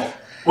that go?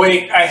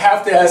 Wait, I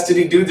have to ask, did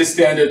he do the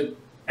standard,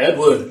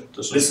 Edward,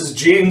 this is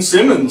Gene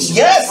Simmons from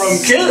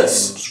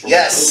Kiss?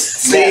 Yes.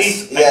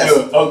 See? Yes. I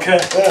knew it. Okay.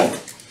 Yeah.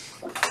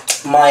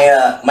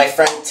 My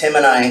friend Tim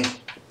and I,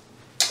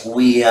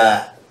 we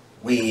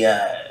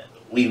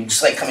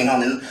just like coming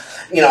home, and,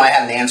 you know, I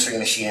had an answering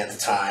machine at the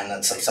time.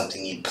 That's like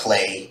something you'd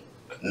play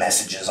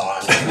messages on.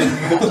 What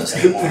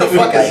the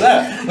fuck is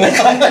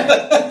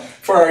that?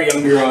 For our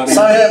younger audience.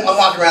 So I'm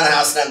walking around the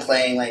house and I'm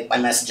playing, like, my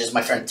messages.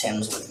 My friend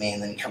Tim's with me,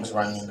 and then he comes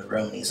running in the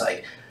room and he's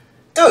like,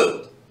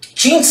 dude,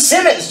 Gene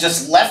Simmons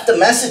just left a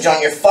message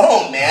on your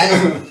phone,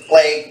 man.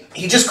 Like,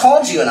 he just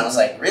called you. And I was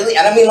like, really?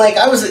 And I mean, like,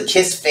 I was a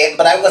Kiss fan,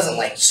 but I wasn't,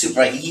 like,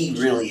 super, like, he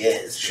really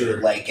is. Sure.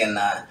 Dude. Like, and,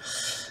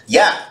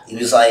 yeah, he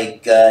was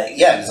like,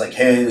 he was like,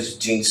 hey, this is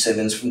Gene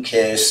Simmons from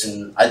Kiss,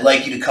 and I'd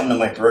like you to come to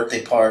my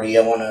birthday party.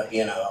 I want to,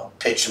 you know,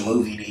 pitch a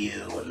movie to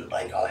you, and,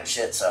 like, all that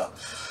shit. So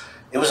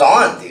it was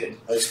on, dude. It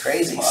was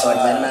crazy. So I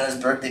met him at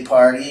his birthday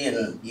party,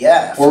 and,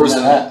 yeah. Where was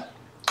it at?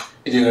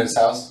 You did it at his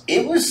house?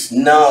 It was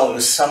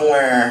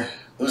somewhere,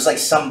 it was like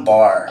some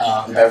bar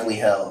in Beverly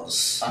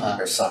Hills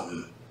or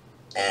something.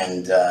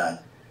 And,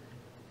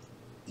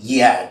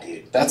 yeah,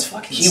 dude. That's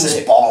fucking He sick.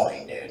 was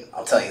balling, dude.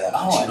 I'll tell you that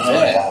much. Oh, He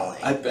was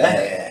balling. I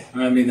bet.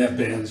 Yeah. I mean, that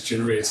band's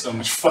generated so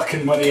much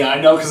fucking money. I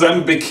know, because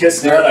I'm a big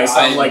Kiss nerd. I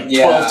saw them like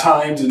 12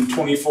 times in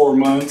 24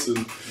 months.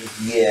 And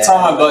Yeah. It's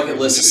on my bucket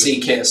list to see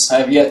Kiss. I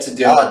have yet to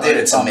do it. Oh, dude,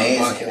 it's on my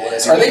amazing. bucket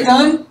list. Are they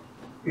done?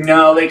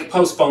 No, they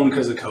postponed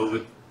because of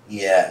COVID.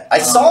 Yeah. I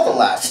saw the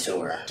last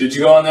tour. Did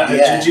you go on that?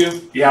 Yeah. Did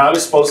you? Yeah, I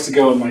was supposed to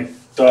go, and my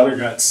daughter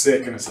got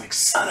sick, and I was like,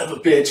 son of a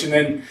bitch. And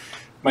then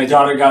my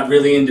daughter got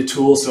really into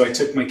Tool, so I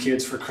took my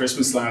kids for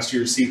Christmas last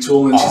year to see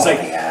Tool, and she's like,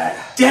 my God.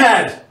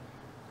 Dad,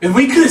 If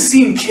we could have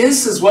seen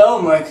Kiss as well,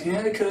 I'm like,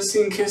 yeah, we could have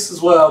seen Kiss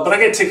as well. But I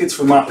get tickets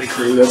for Motley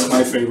Crue. That's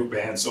my favorite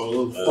band, so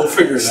we'll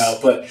figure it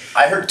out. But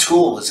I heard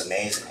Tool was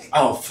amazing.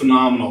 Oh,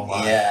 phenomenal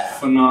live. Yeah.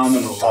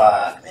 Phenomenal Fuck,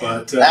 live. man.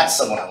 But, that's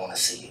the one I want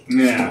to see.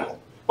 Yeah. Tool.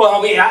 Well,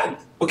 I mean,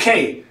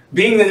 okay,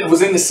 being that it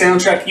was in the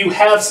soundtrack, you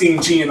have seen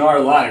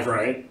GNR live,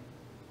 right?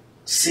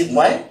 See,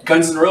 what?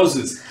 Guns N'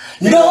 Roses.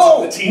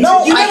 No,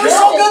 no, You never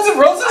saw Guns N'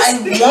 Roses? I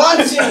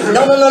want to.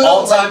 No.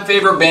 All-time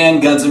favorite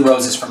band, Guns N'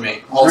 Roses for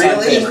me. All-time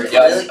Really? favorite.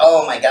 Yeah. Really?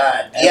 Oh my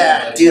god.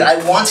 Yeah, dude,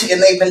 I want to,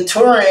 and they've been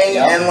touring,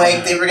 and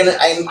like they were gonna.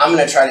 I'm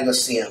gonna try to go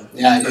see them.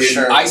 Yeah, for dude.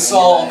 sure. I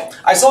saw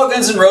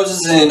Guns N'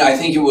 Roses in, I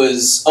think it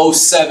was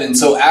 07.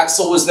 So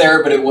Axl was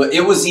there, but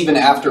it was even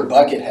after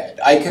Buckethead.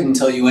 I couldn't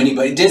tell you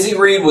anybody. Dizzy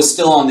Reed was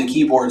still on the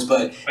keyboards,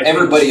 but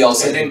everybody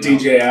else. I think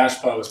DJ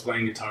Ashpaw was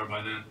playing guitar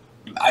by then.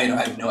 I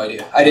have no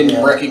idea. I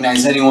didn't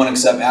recognize anyone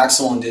except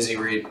Axl and Dizzy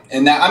Reed.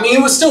 And that, I mean,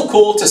 it was still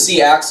cool to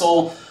see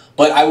Axl,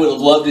 but I would have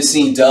loved to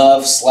see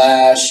Duff,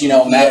 Slash,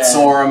 Matt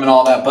Sorum and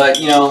all that. But,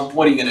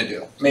 what are you going to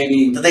do?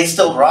 Maybe. But they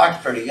still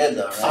rocked pretty good,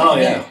 though, right? Oh,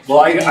 yeah. Well,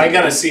 I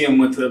got to see him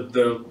with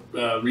the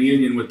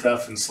reunion with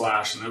Duff and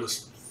Slash, and it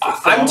was...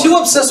 I'm too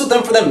obsessed with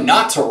them for them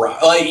not to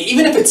rock. Like,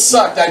 even if it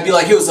sucked, I'd be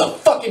like, it was the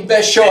fucking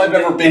best show I've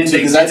ever been to,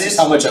 because that's just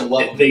how much I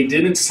love them. They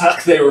didn't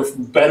suck. They were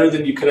better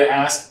than you could have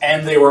asked,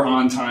 and they were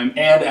on time,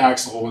 and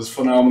Axl was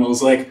phenomenal. It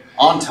was like,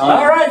 on time.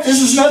 All right,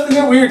 this is nothing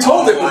that we were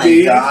told it would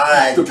be.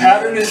 God, the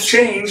pattern has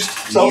changed,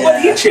 so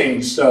what he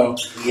changed. So,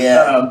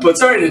 but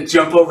sorry to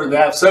jump over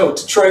that. So,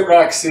 Detroit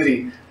Rock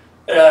City.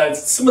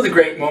 Some of the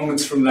great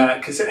moments from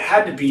that, because it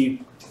had to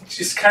be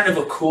just kind of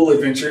a cool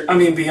adventure. I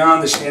mean,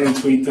 beyond the Shannon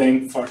Tweed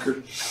thing,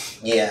 fucker.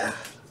 Yeah.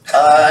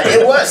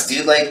 It was,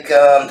 dude. Like,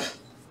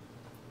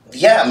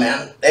 yeah,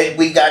 man.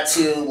 We got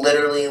to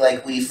literally,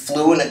 like, we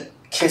flew in a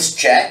Kiss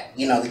jet,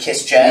 the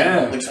Kiss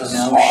jet, which was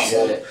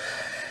awesome. Shit.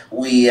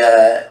 We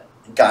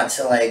got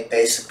to, like,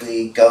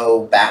 basically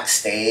go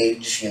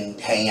backstage and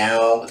hang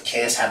out with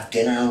Kiss, have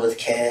dinner with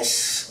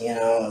Kiss.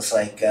 It's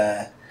like,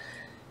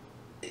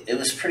 it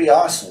was pretty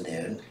awesome,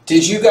 dude.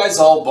 Did you guys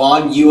all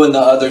bond, you and the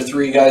other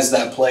three guys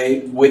that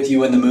played with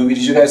you in the movie,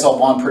 did you guys all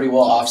bond pretty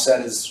well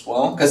offset as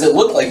well? Because it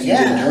looked like you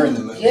did during the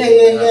movie.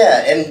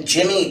 Yeah. And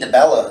Jimmy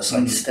DeBello is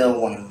like still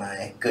one of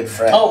my good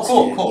friends. Oh,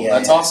 cool. Yeah,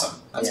 That's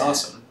awesome. That's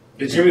awesome.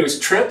 Jimmy was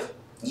Trip?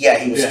 Yeah,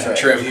 he was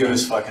Trip. He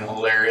was fucking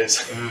hilarious.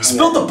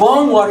 Spilled the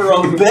bong water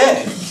on the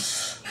bed.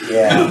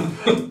 Yeah.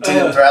 Dude,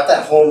 throughout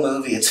that whole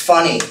movie, it's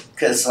funny,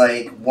 because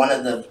like one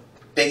of the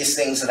biggest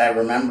things that I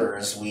remember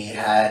is we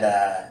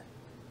had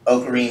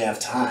Ocarina of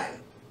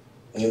Time,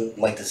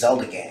 like the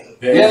Zelda game.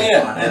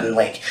 Yeah. And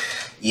like,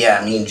 me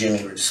and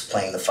Jimmy were just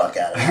playing the fuck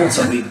out of it.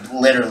 So we'd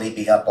literally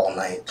be up all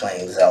night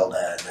playing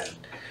Zelda, and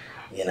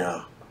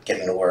then,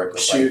 getting to work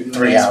with like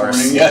 3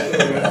 hours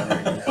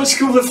sleep.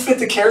 Which would fit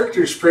the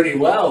characters pretty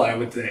well, I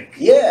would think.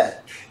 Yeah.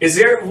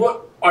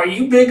 Are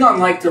you big on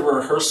like the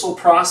rehearsal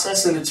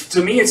process? And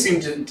to me, it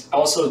seemed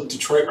also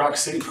Detroit Rock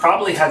City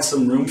probably had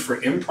some room for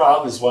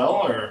improv as well,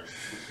 or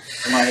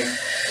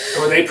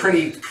were they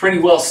pretty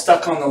well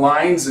stuck on the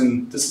lines,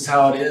 and this is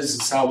how it is,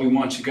 this is how we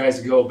want you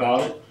guys to go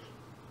about it?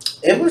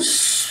 It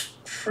was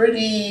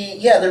pretty,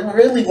 there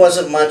really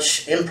wasn't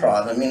much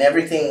improv. I mean,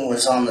 everything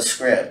was on the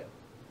script.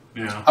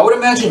 Yeah. I would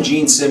imagine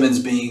Gene Simmons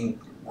being,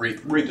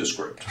 read the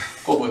script,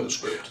 go by the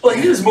script. Well,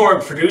 he was more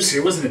a producer,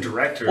 he wasn't a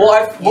director.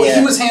 Well,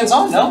 he was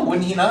hands-on, no?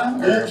 Wouldn't he not?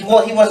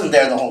 Well, he wasn't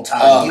there the whole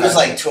time. Oh, okay. He was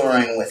like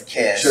touring with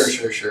Kiss.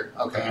 Sure.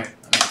 Okay. Right.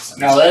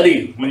 Now,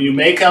 Eddie, when you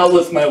make out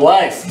with my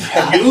wife,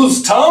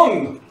 use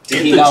tongue.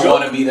 Did he not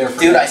want to be there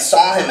for Dude, I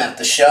saw him at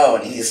the show,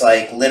 and he's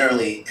like,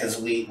 literally, because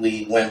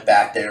we went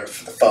back there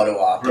for the photo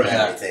op and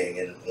everything,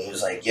 and he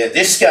was like, yeah,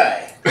 this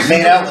guy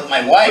made out with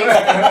my wife.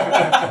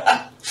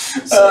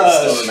 So I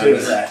still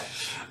remember that.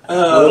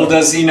 Little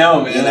does he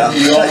know, man.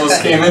 You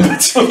almost came in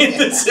between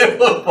the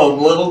two of them.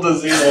 Little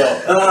does he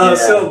know.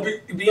 So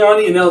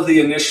beyond, the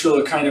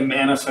initial kind of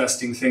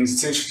manifesting things,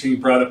 it's interesting you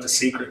brought up The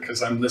Secret,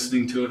 because I'm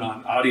listening to it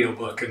on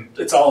audiobook, and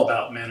it's all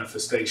about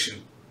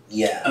manifestation.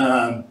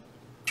 Yeah.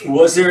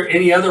 Was there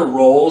any other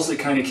roles that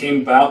kind of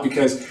came about?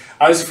 Because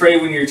I was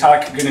afraid when you're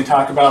going to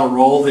talk about a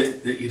role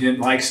that you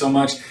didn't like so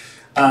much,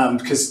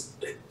 because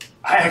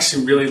I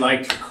actually really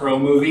liked the Crow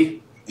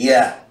movie.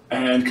 Yeah.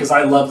 And because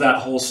I love that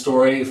whole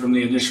story from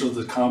the initial of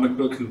the comic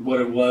book and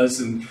what it was.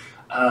 And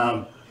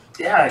kind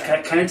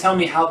of tell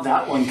me how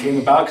that one came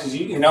about, because,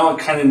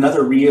 kind of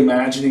another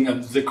reimagining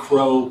of the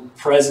Crow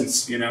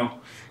presence,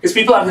 Because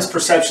people have this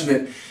perception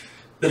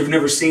that have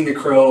never seen the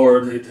Crow, or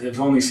that have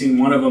only seen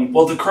one of them.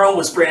 Well, the Crow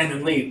was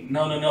Brandon Lee.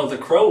 No. The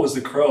Crow was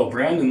the Crow.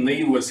 Brandon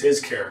Lee was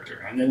his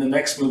character. And then the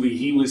next movie,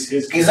 he was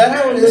his character. Is that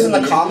how it is in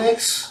the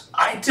comics?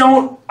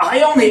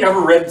 I only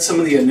ever read some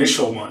of the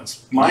initial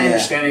ones. My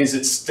understanding is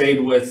it stayed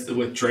with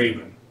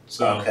Draven.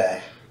 So,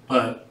 okay.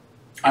 But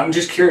I'm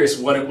just curious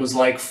what it was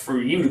like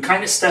for you to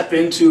kind of step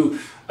into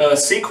a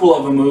sequel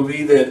of a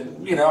movie that,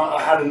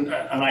 had an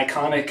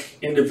iconic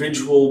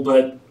individual,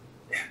 but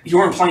you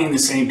weren't playing the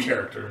same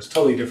character. It was a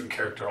totally different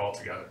character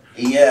altogether.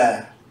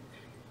 Yeah.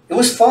 It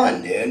was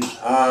fun, dude.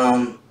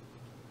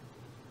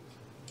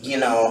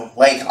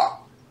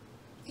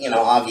 you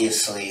know,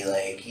 obviously,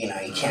 like, you know,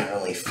 you can't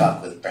really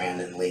fuck with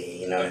Brandon Lee,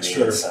 you know what I mean?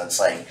 Sure. So it's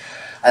like,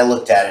 I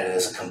looked at it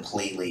as a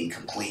completely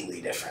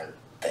different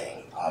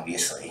thing,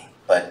 obviously.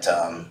 But,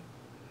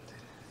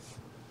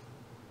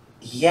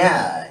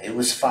 yeah, it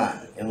was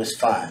fun. It was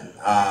fun.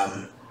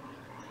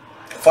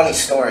 Funny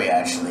story,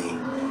 actually.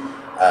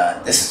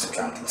 This is a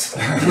drunken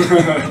story.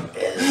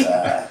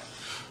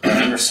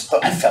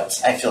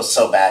 I feel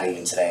so bad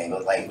even today,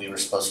 but like we were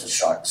supposed to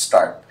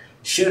start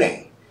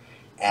shooting,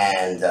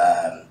 and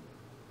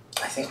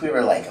I think we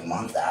were like a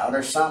month out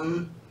or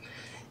something.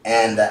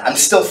 And I'm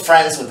still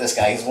friends with this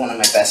guy. He's one of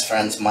my best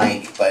friends,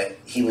 Mike, but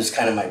he was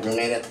kind of my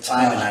roommate at the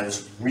time, and I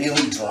was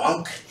really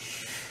drunk.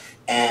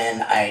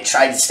 And I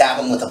tried to stab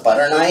him with a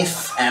butter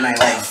knife, and I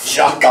like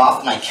jumped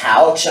off my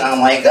couch, and I'm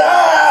like,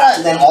 ah!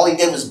 And then all he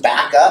did was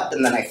back up,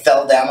 and then I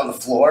fell down on the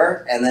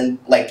floor, and then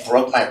like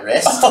broke my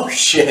wrist. Oh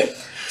shit!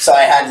 So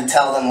I had to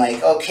tell them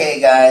like, okay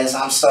guys,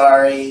 I'm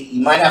sorry,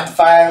 you might have to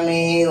fire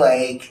me.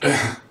 Like,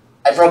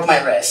 I broke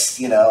my wrist.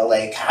 You know,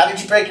 like, how did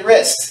you break your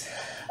wrist?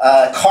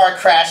 Car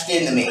crashed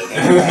into me. Like,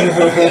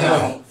 you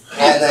know,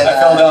 and then I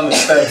fell down the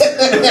steps.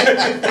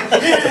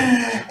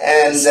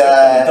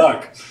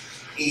 And.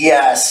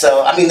 Yeah,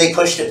 so, I mean, they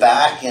pushed it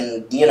back,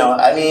 and, you know,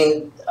 I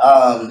mean,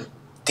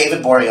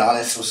 David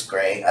Boreanaz was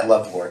great. I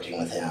loved working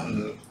with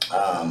him.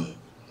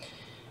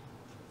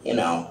 You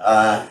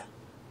know,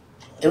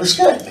 it was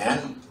good,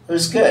 man. It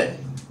was good.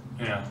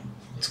 Yeah.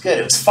 It's good.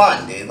 It was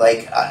fun, dude.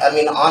 Like, I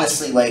mean,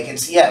 honestly, like, it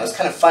was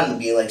kind of fun to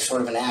be, like,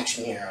 sort of an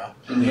action hero.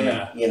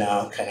 Yeah. You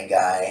know, kind of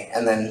guy.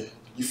 And then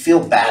you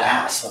feel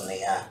badass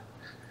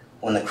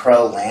when the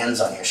crow lands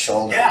on your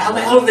shoulder. Yeah, how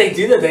the hell do they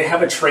do that? They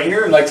have a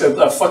trainer and like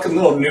a fucking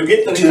little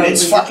nougat that dude,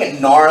 it's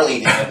fucking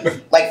gnarly,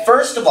 dude. Like,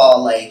 first of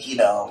all, like, you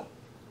know,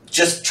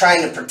 just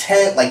trying to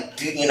pretend, like,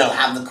 dude, you know,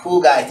 have the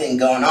cool guy thing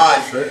going on,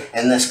 sure.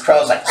 And this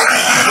crow's like,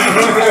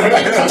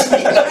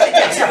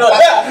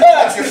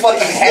 that's your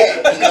fucking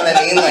head, you know what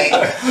I mean? Like,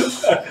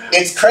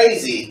 it's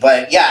crazy,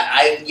 but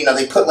yeah, you know,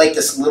 they put like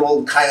this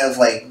little kind of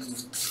like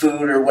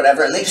food or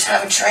whatever, and they just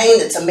have it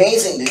trained. It's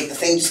amazing, dude. The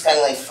thing just kind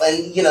of like,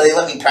 and, you know, they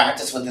let me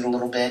practice with it a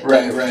little bit.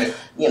 Right.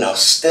 You know,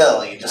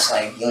 still, you're just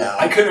like, you know.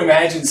 I couldn't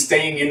imagine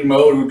staying in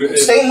mode.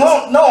 Staying in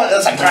mode? No,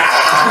 it's like,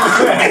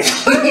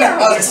 you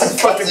know, it's like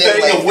fucking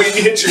thing, like, a wing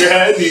hits your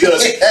head, and you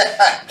gotta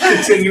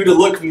continue to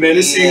look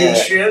menacing and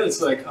shit.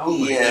 It's like, oh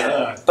my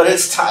god. But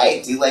it's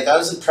tight, dude. Like, I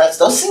was impressed.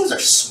 Those things are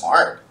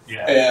smart.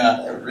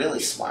 Yeah. They're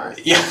really smart.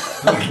 Yeah.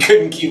 I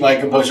couldn't keep my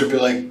composure. Be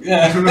like,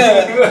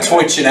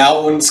 twitching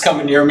out when it's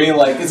coming near me.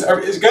 Like, it's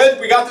good.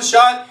 We got the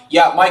shot.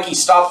 Yeah, Mikey,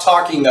 stop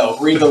talking though.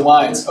 Read the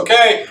lines.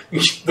 Okay.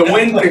 The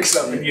wind picks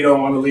up, and you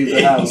don't want to leave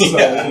the house. So,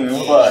 yeah. You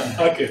know, but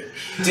okay.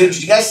 Dude,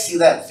 did you guys see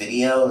that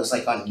video? It was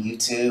like on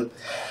YouTube,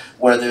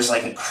 where there's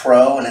like a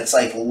crow, and it's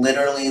like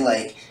literally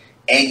like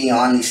egging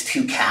on these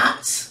two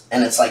cats,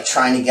 and it's like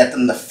trying to get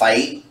them to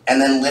fight. And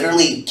then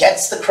literally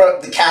gets the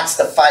cats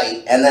to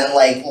fight, and then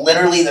like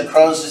literally the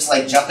crow's just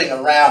like jumping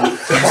around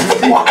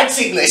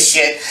watching this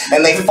shit,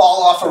 and they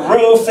fall off a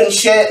roof and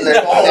shit, and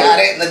they're going at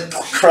it, and the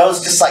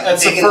crow's just like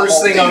that's the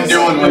first thing I'm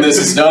doing when this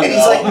is done. And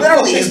he's like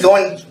literally he's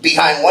going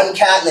behind one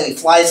cat, and then he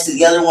flies to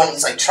the other one.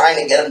 He's like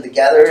trying to get them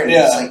together, and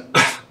he's like,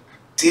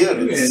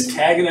 dude, it's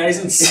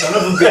antagonizing son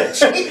of a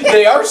bitch.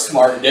 They are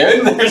smart,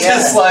 dude. They're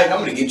just like, I'm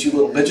gonna get you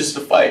little bitches to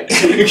fight.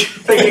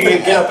 Think you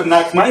can get up and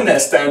knock my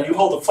nest down? You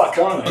hold the fuck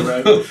on,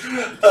 right?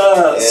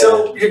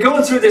 So you're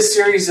going through this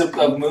series of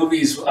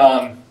movies.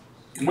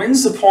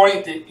 When's the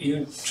point that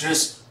you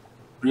just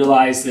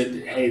realized that,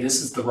 hey,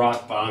 this is the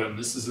rock bottom?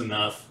 This is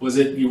enough. Were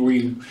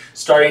you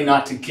starting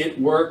not to get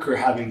work, or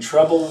having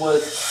trouble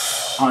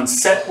on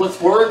set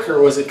with work, or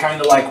was it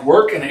kind of like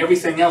work and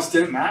everything else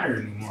didn't matter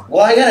anymore?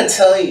 Well, I gotta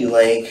tell you,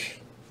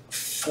 like,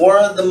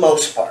 for the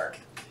most part,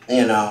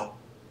 you know,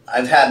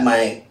 I've had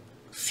my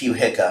few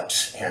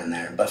hiccups here and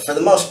there, but for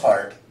the most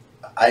part,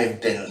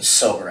 I've been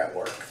sober at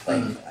work.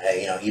 Like,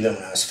 you know, even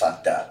when I was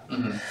fucked up.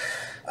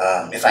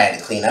 If I had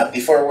to clean up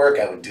before work,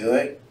 I would do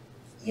it,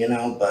 you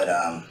know, but,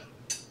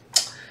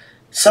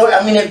 so,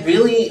 I mean,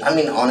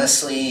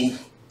 honestly,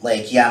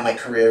 like, yeah, my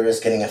career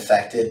was getting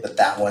affected, but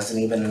that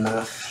wasn't even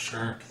enough.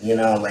 Sure. You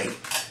know, like,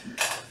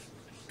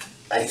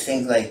 I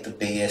think, like, the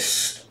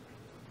biggest,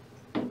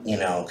 you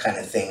know, kind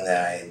of thing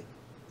that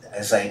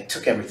I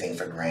took everything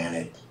for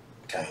granted,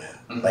 kind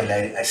of. Like,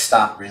 I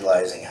stopped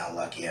realizing how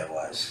lucky I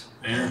was.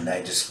 And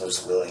I just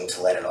was willing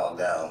to let it all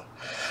go.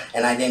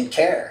 And I didn't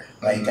care.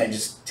 Like, I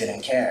just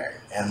didn't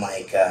care. And,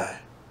 like,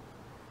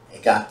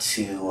 it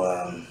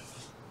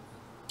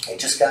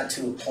just got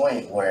to a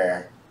point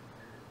where,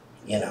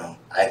 you know,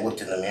 I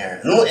looked in the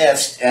mirror.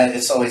 And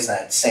it's always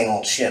that same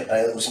old shit, but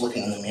I was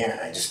looking in the mirror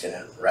and I just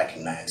didn't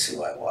recognize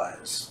who I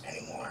was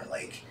anymore.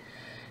 Like,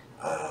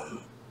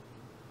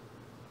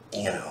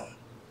 you know,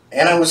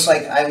 and I was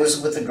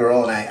with a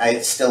girl, and I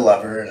still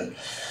love her, and,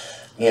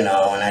 you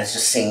know, and I was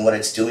just seeing what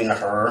it's doing to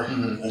her,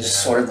 and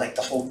just sort of like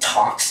the whole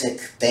toxic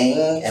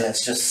thing, and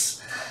it's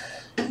just,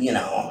 you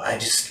know, I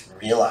just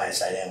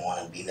realized I didn't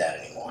want to be that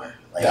anymore.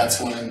 Like,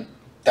 that's when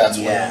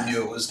you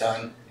knew it was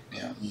done.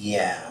 Yeah.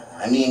 Yeah.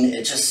 I mean,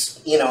 it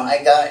just, you know,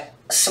 I got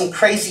some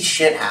crazy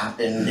shit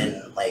happened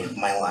in like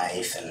my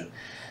life, and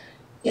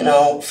you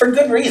know, for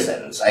good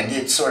reasons. I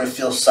did sort of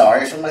feel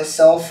sorry for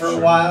myself for a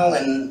while,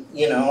 and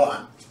you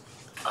know,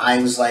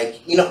 I was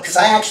like, you know, because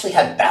I actually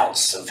had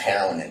bouts of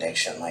heroin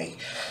addiction. Like,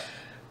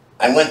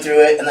 I went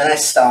through it, and then I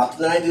stopped,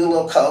 and then I do a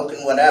little coke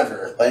and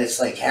whatever. But it's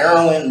like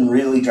heroin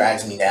really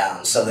drags me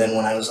down. So then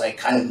when I was like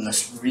kind of in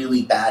this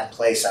really bad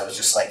place, I was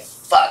just like,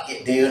 fuck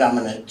it, dude, I'm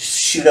gonna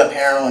shoot up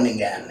heroin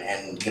again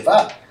and give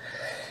up.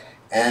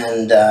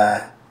 And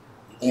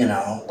you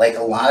know, like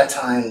a lot of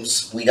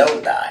times we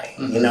don't die,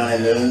 you know what I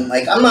mean?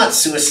 Like, I'm not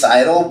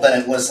suicidal, but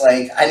it was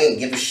like, I didn't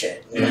give a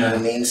shit, you know what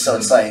I mean? So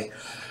it's like,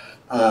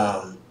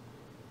 and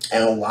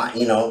a lot,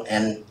 you know,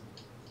 and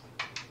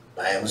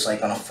I was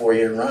like on a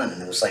 4-year run,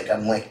 and it was like,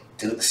 I'm like,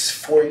 dude, this is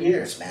 4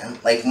 years, man.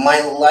 Like, my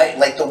life,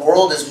 like, the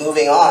world is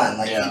moving on.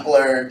 Like, people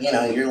are, you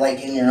know, you're like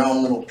in your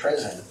own little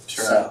prison.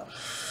 Sure. So,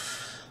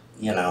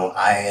 you know,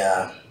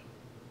 I,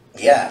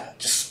 yeah,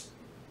 just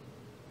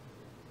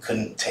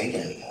couldn't take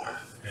it anymore.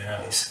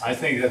 Yeah, I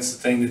think that's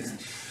the thing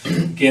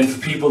that, again,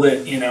 for people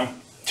that, you know,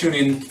 tune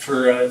in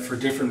for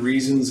different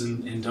reasons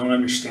and don't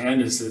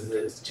understand, is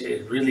that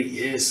it really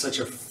is such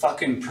a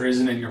fucking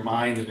prison in your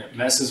mind, and it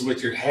messes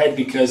with your head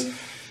because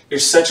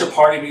there's such a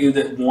part of you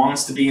that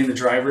wants to be in the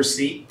driver's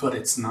seat, but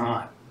it's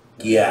not.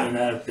 Yeah. And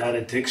that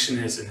addiction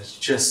is, and it's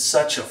just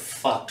such a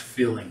fucked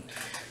feeling.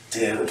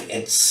 Dude,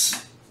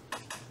 it's,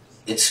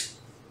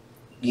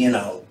 you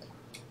know,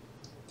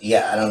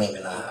 yeah, I don't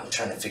even know. I'm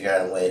trying to figure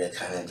out a way to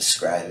kind of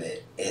describe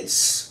it.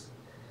 It's,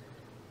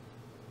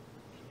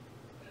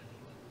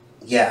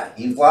 yeah,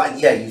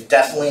 you've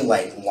definitely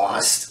like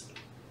lost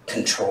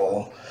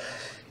control,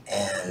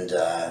 and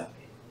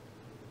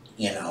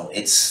you know,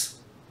 it's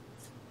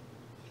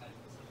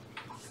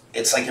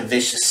like a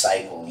vicious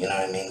cycle. You know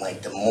what I mean?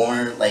 Like, the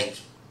more like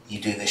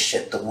you do this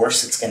shit, the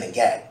worse it's gonna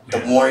get.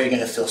 The more you're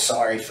gonna feel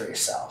sorry for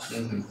yourself.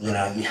 You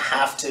know, you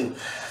have to,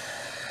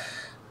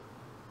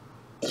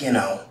 you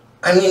know.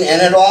 I mean,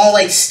 and it all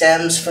like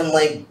stems from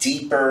like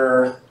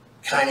deeper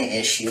kind of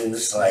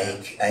issues.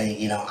 Like,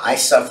 you know, I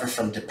suffer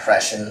from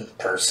depression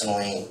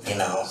personally, you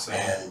know,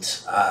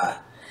 and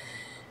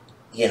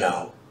you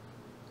know,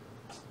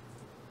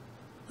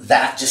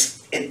 that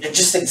just it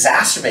just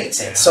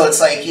exacerbates it. So it's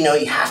like, you know,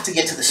 you have to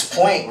get to this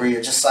point where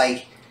you're just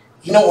like,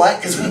 you know what?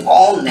 Because we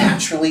all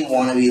naturally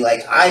want to be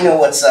like, I know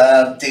what's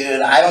up,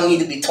 dude. I don't need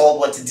to be told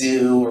what to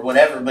do or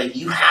whatever. But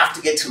you have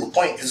to get to a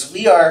point, because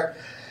we are.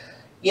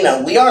 You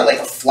know, we are like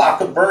a flock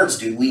of birds,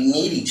 dude. We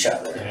need each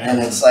other. And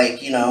it's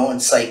like, you know,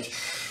 it's like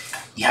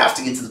you have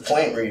to get to the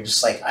point where you're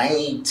just like, I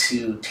need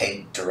to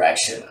take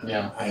direction.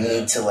 I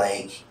need to,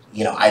 like,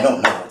 you know, I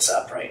don't know what's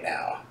up right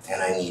now,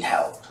 and I need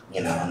help,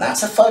 you know, and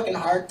that's a fucking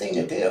hard thing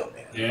to do.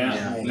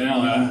 And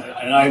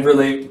I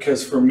relate,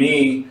 because for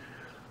me,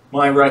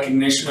 my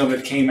recognition of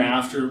it came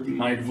after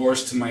my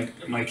divorce to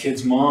my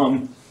kid's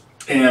mom,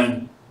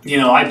 and you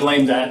know, I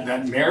blamed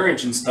that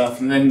marriage and stuff,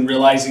 and then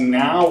realizing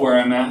now where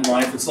I'm at in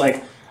life, it's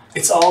like,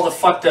 it's all the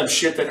fucked up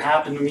shit that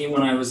happened to me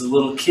when I was a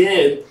little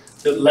kid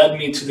that led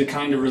me to the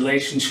kind of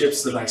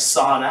relationships that I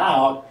sought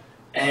out,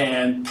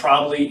 and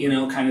probably, you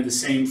know, kind of the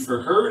same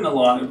for her, and a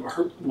lot of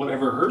her,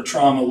 whatever her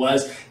trauma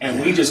was, and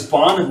we just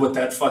bonded with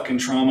that fucking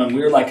trauma, and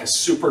we were like a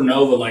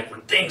supernova. Like,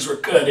 when things were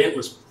good, it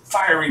was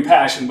fiery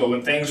passion, but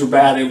when things were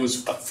bad, it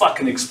was a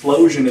fucking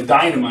explosion of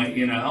dynamite,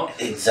 you know?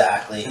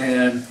 Exactly.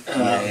 And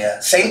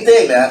same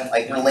thing, man.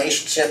 Like,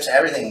 relationships,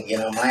 everything, you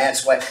know, my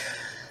ex-wife,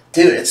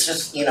 dude, it's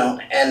just, you know,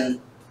 and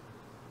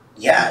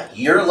yeah,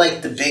 you're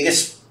like the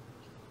biggest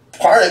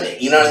part of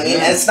it, you know what I mean?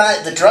 And it's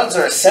not, the drugs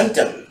are a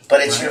symptom,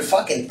 but it's your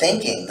fucking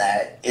thinking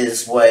that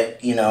is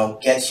what, you know,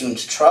 gets you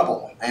into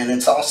trouble. And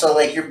it's also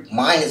like your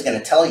mind is going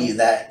to tell you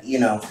that, you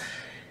know,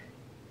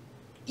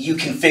 you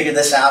can figure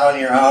this out on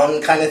your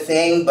own kind of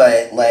thing,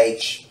 but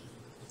like,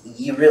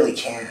 you really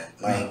can't.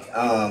 Like,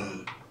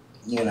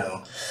 you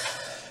know,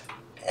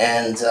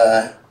 and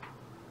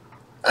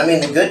I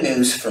mean, the good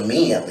news for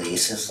me, at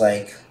least, is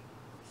like,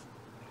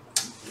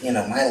 you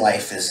know, my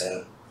life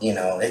isn't, you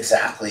know,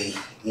 exactly,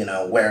 you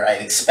know, where I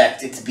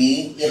expect it to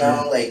be, you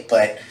know, like,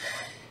 but,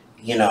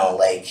 you know,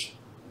 like,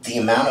 the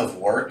amount of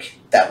work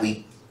that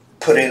we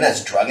put in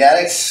as drug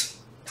addicts,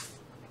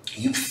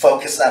 you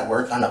focus that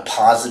work on the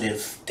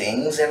positive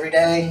things every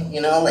day,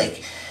 you know,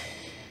 like,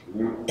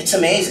 it's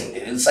amazing,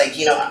 dude. It's like,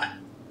 you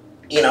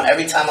know,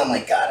 every time I'm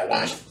like, God, I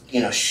want to,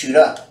 you know, shoot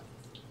up,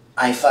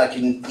 I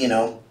fucking, you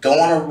know, go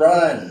on a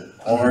run,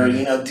 or,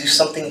 you know, do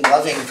something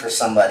loving for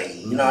somebody,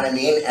 you know what I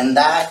mean? And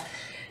that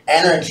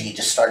energy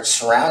just starts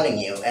surrounding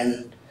you,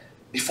 and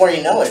before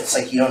you know it, it's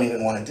like you don't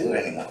even want to do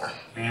it anymore.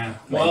 Yeah,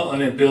 well,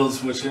 and it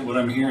builds, what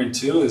I'm hearing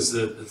too is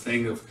the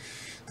thing of,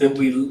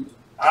 that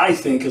I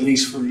think, at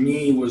least for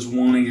me, was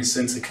wanting a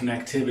sense of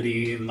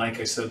connectivity, and like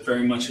I said,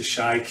 very much a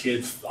shy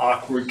kid,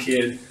 awkward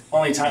kid.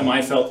 Only time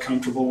I felt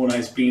comfortable when I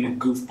was being a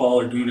goofball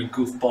or doing a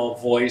goofball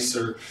voice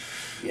or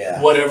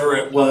whatever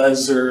it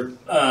was, or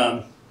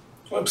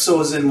so I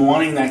was in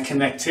wanting that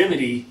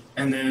connectivity,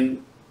 and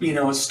then, you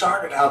know, it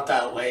started out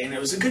that way, and it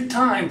was a good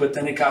time, but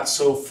then it got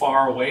so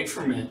far away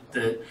from it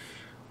that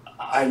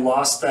I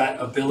lost that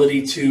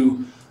ability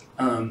to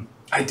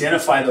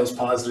identify those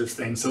positive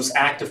things, those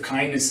acts of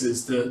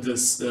kindnesses,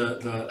 what's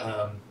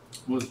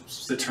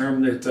the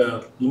term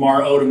that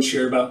Lamar Odom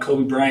shared about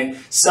Kobe Bryant?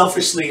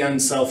 Selfishly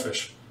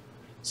unselfish.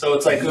 So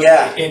it's like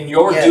in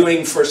your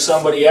doing for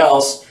somebody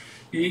else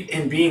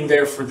and being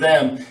there for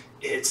them,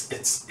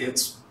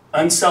 it's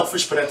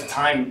unselfish, but at the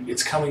time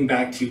it's coming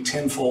back to you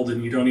tenfold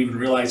and you don't even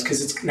realize,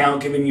 because it's now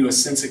giving you a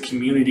sense of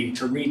community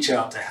to reach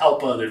out, to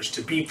help others,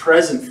 to be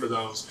present for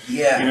those.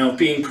 Yeah. You know,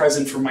 being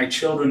present for my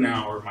children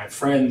now or my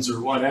friends or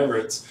whatever.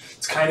 It's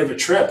kind of a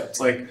trip. It's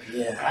like,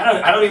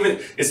 I don't even,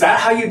 is that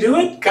how you do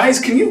it?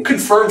 Guys, can you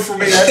confirm for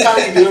me that's how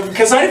you do it?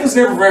 Because I was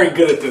never very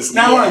good at this.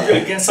 Now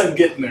I guess I'm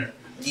getting there.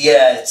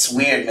 Yeah, it's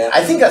weird, man.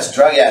 I think us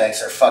drug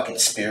addicts are fucking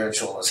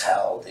spiritual as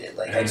hell, dude.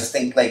 Like, I just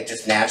think, like,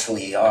 just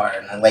naturally are.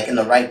 And, like, in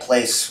the right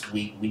place,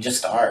 we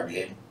just are,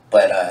 dude.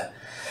 But,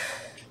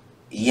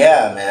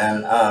 yeah,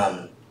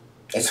 man,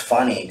 it's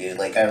funny, dude.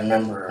 Like, I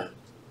remember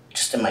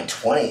just in my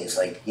 20s,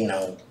 like, you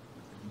know,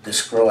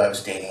 this girl I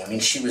was dating, I mean,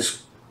 she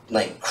was,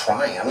 like,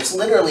 crying. I was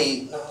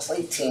literally, I was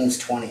late teens,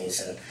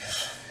 20s, and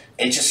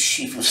it just,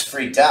 she was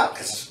freaked out.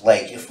 Because,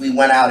 like, if we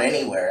went out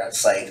anywhere,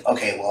 it's like,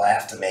 okay, well, I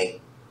have to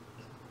make,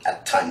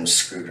 at the time it was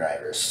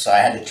screwdrivers, so I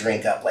had to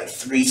drink up like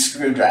 3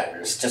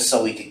 screwdrivers just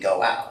so we could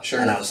go out. Sure.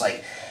 And I was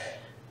like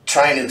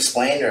trying to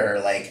explain to her,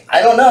 like,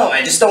 I don't know,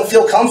 I just don't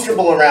feel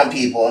comfortable around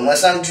people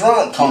unless I'm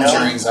drunk. You know?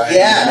 Your anxiety.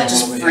 Yeah, and it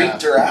just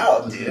freaked her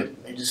out, dude.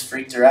 It just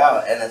freaked her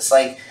out, and it's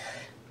like,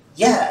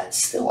 yeah,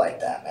 it's still like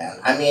that, man.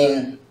 I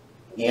mean,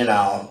 you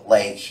know,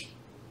 like,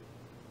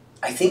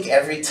 I think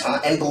every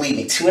time, and believe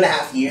me,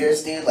 2.5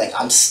 years, dude, like,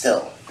 I'm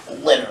still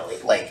literally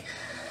like.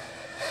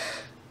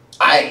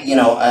 You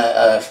know,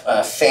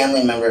 a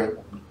family member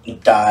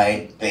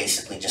died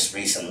basically just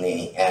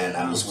recently, and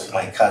I was with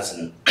my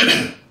cousin.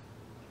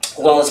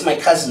 Well, it's my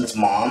cousin's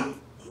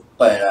mom,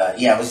 but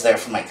yeah, I was there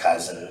for my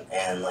cousin,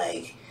 and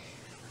like,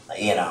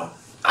 you know,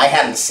 I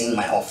hadn't seen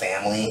my whole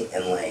family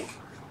in like,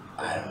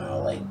 I don't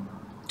know, like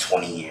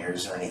 20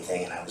 years or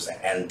anything, and I was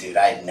there, and dude,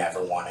 I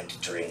never wanted to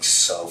drink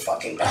so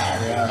fucking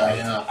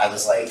bad. I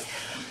was like,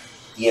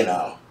 you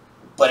know,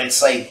 but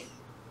it's like,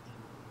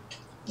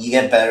 you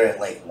get better at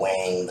like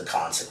weighing the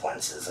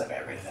consequences of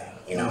everything.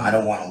 You know, I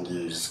don't want to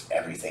lose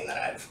everything that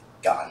I've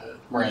gotten.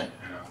 Right.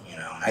 You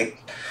know, I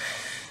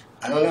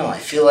don't know. I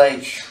feel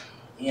like,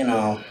 you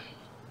know,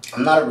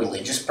 I'm not a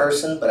religious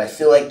person, but I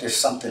feel like there's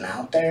something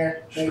out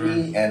there,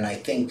 maybe. Sure. And I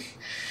think,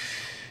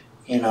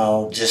 you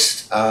know,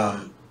 just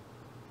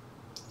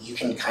you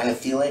can kind of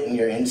feel it in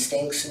your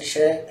instincts and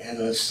shit.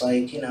 And it's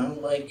like, you know,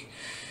 like,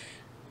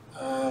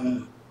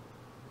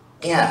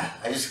 yeah,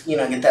 I just, you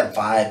know, get that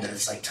vibe that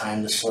it's like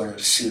time to sort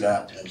of suit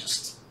up and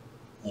just,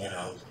 you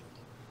know,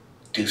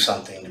 do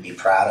something to be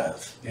proud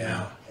of.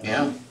 Yeah.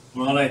 Yeah.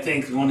 Well, and I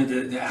think one of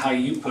the how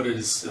you put it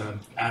is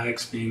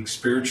addicts being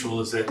spiritual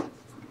is that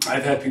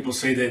I've had people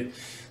say that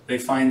they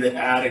find that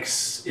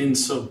addicts in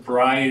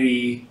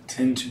sobriety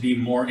tend to be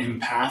more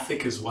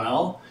empathic as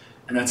well.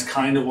 And that's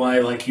kind of why,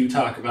 like you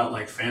talk about,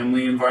 like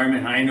family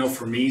environment. And I know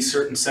for me,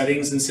 certain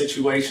settings and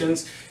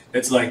situations,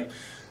 it's like,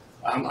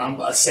 I'm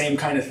the same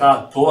kind of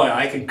thought. Boy,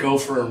 I could go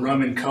for a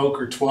rum and coke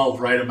or 12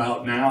 right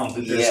about now.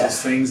 That there's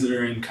those things that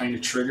are in kind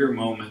of trigger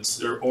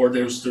moments, or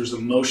there's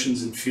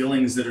emotions and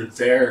feelings that are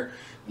there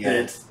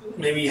that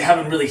maybe you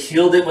haven't really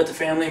healed it with the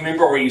family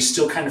member, or you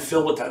still kind of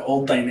feel with that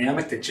old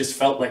dynamic that just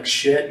felt like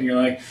shit, and you're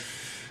like,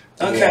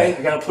 okay,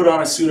 I got to put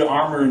on a suit of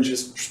armor and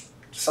just.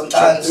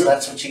 Sometimes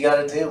that's what you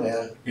got to do,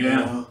 man. Yeah, you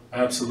know?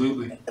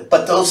 Absolutely.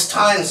 But those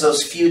times,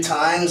 those few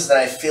times that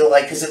I feel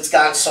like, because it's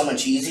gotten so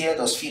much easier,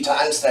 those few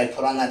times that I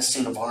put on that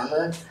suit of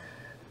armor,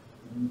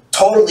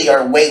 totally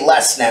are way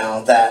less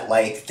now that,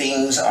 like,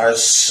 things are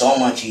so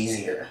much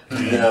easier.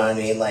 Mm-hmm. You know what I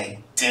mean?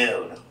 Like,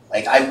 dude,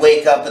 like, I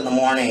wake up in the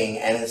morning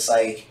and it's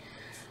like,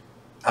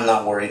 I'm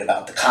not worried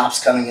about the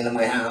cops coming into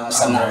my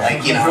house. I'm not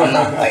like, you know, I'm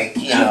not like,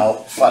 you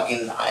know,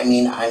 fucking, I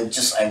mean, I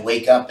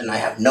wake up and I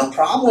have no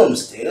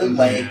problems, dude. Mm-hmm.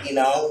 Like, you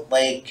know,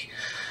 like,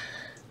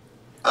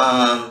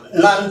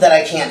 none that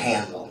I can't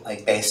handle,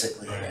 like,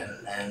 basically.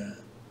 And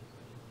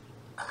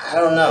I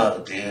don't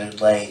know, dude,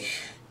 like,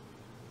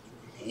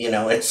 you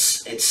know, it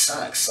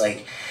sucks.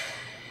 Like,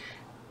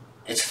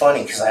 it's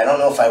funny because I don't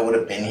know if I would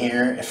have been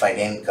here if I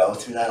didn't go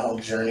through that whole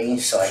journey.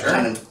 So I'm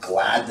kind of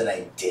glad that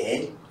I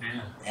did.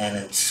 Yeah. And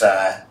it's,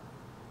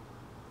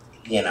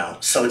 you know,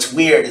 so it's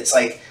weird. It's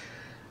like,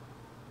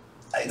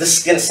 this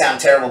is going to sound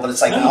terrible, but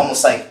it's like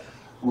almost like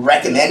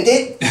recommend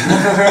it,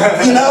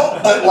 you know?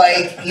 But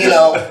like, you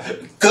know,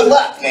 good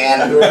luck,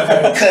 man,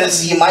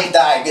 because you might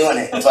die doing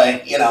it.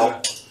 But, you know,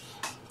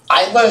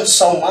 I learned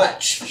so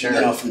much, you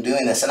know, from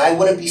doing this. And I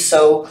wouldn't be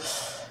so,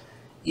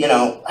 you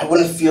know, I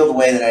wouldn't feel the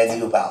way that I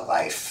do about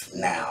life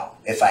now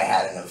if I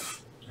hadn't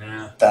have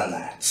done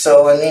that.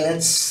 So, I mean,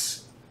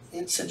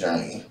 it's a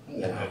journey, you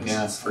know.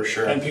 Yeah, for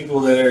sure. And people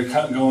that are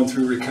going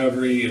through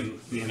recovery, and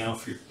you know,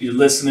 if you're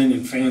listening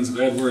and fans of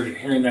Edward and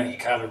hearing that, you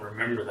gotta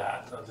remember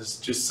that. This is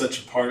just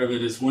such a part of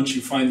it. Is once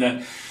you find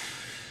that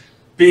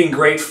being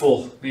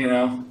grateful, you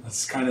know,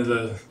 that's kind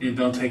of you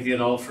don't take it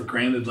all for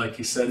granted like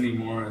you said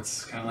anymore.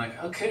 It's kind of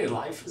like, okay,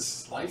 life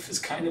is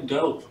kind of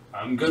dope.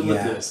 I'm good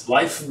with this.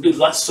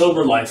 Less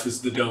sober life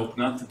is the dope,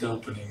 not the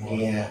dope anymore.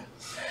 Yeah.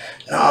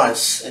 No,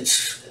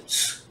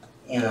 it's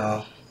you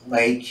know,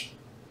 like,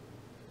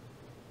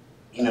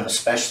 you know,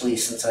 especially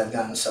since I've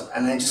gotten sober,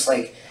 and I just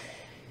like,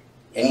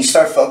 and you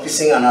start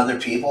focusing on other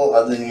people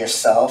other than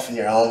yourself and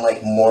your own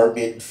like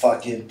morbid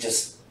fucking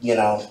just, you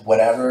know,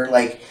 whatever,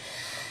 like,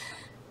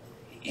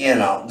 you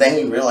know, then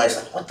you realize,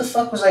 like, what the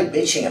fuck was I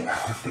bitching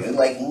about, dude?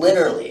 Like,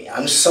 literally,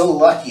 I'm so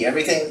lucky.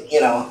 Everything, you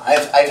know,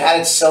 I've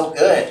had it so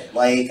good.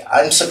 Like,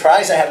 I'm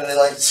surprised I haven't been,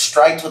 like,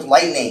 striked with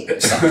lightning or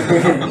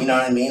something. You know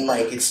what I mean?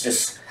 Like, it's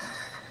just,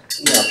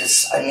 you know,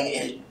 I mean,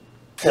 it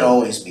could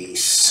always be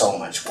so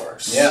much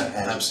worse. Yeah,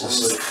 and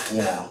absolutely. Just,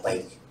 you know,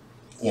 like,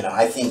 you know,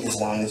 I think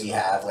as long as you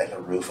have, like, a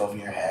roof over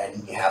your head,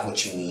 you have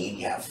what you need,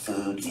 you have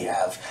food, you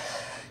have,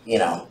 you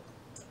know,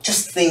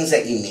 just things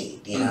that you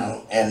need, you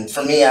know. And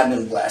for me, I've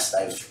been blessed.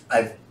 I've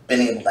been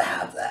able to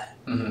have that.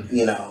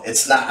 You know,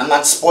 it's not, I'm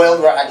not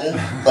spoiled rotten,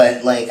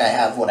 but like I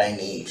have what I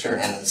need. Sure.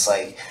 And it's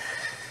like,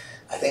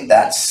 I think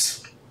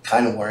that's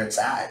kind of where it's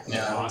at. You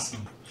know?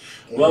 Awesome.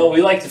 Well,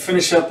 we like to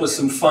finish up with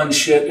some fun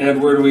shit,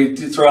 Edward. We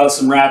do throw out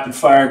some rapid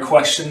fire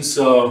questions.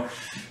 So,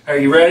 are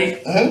you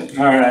ready?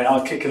 All right,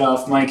 I'll kick it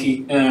off,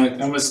 Mikey. I'm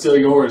gonna steal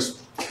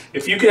yours.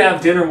 If you could have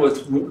dinner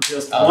with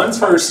just one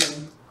person,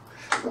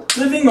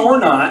 living or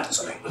not,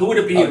 who would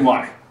it be and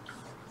why?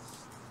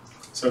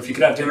 So if you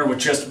could have dinner with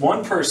just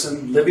one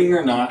person, living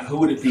or not, who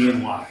would it be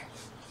and why?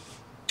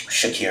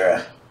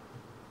 Shakira.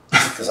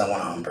 Because I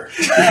want to hump her.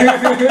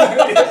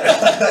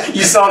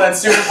 You saw that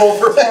Super Bowl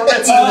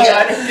performance in the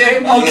Iron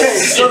game? Okay,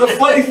 so the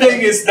funny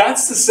thing is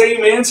that's the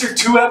same answer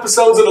 2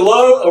 episodes in a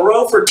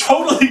row for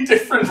totally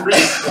different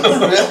reasons.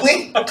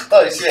 Really?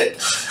 Oh, shit.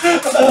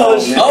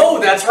 Oh,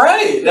 that's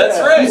right. That's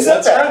right.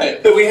 That's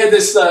right. But we had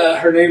this,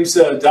 her name's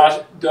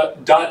Dashama.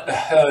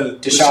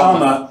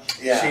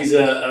 Yeah. She's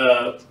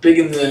big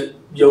in the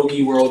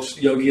yogi world,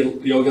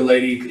 yoga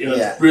lady,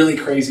 really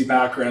crazy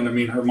background. I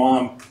mean, her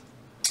mom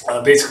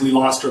basically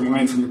lost her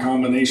mind from a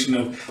combination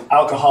of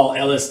alcohol,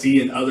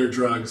 LSD, and other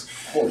drugs.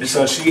 And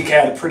so she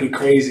had a pretty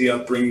crazy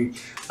upbringing,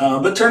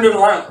 but turned it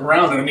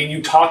around. I mean,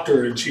 you talk to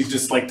her and she's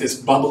just like this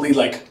bubbly,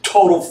 like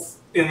total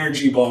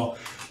energy ball.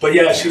 But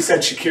yeah, she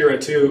said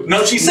Shakira too.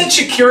 No, she said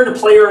Shakira to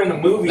play her in a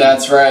movie.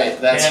 That's right.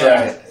 That's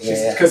right.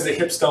 Because the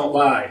hips don't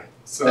lie.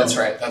 So that's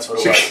right. That's what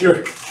it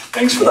Shakira.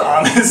 Thanks for the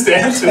honest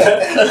answer.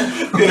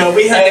 You know,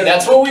 we had. Hey,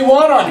 that's what we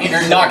want on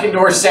here. Knocking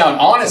Doorz Down.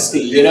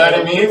 Honesty. You know what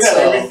I mean? We got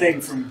everything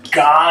from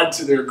God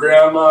to their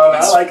grandma.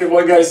 I like it.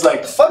 One guy's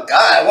like, "Fuck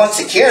God, I want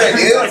Shakira,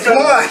 dude. Come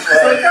on."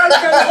 Like, I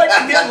kind of like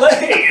to get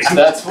laid.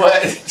 That's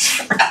what.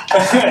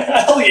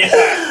 Hell yeah.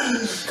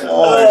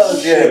 Oh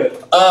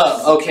shit.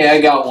 Okay,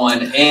 I got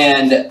one,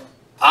 and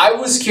I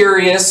was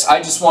curious. I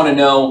just want to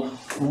know,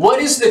 what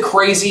is the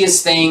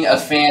craziest thing a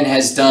fan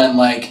has done?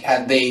 Like,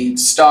 have they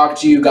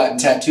stalked you, gotten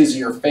tattoos of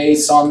your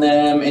face on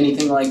them,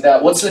 anything like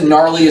that? What's the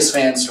gnarliest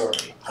fan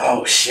story?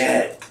 Oh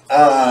shit.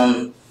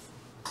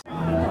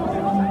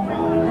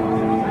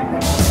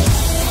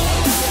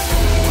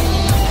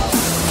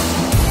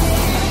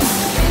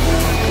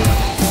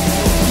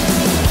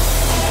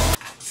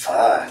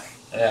 Fuck.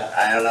 Yeah.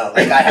 I don't know.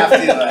 Like, I have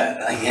to.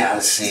 Yeah.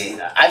 Let's see.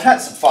 I've had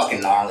some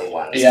fucking gnarly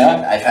ones. Yeah.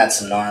 Dude. I've had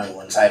some gnarly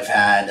ones. I've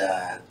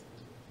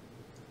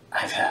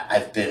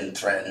been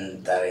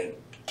threatened that I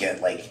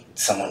get, like,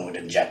 someone would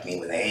inject me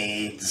with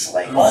AIDS,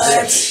 like all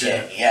sorts of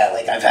shit. Yeah,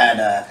 like I've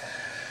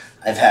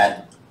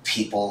had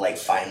people like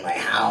find my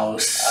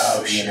house,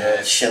 you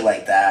know, shit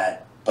like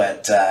that.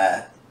 But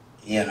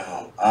you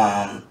know,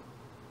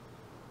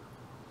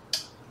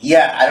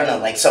 yeah, I don't know.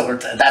 Like, so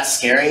that's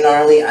scary,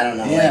 gnarly. I don't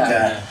know.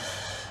 Yeah.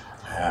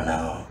 Like, I don't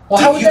know. Well,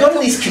 dude, how would you go to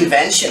these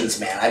conventions,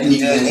 man. I've been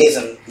doing these,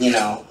 and you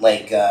know,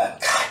 like, God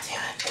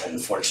damn it,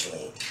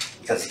 unfortunately.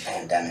 Because of the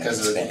pandemic,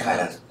 it's been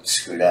kind of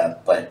screwed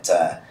up. But,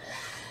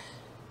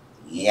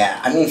 yeah,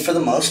 I mean, for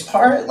the most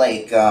part,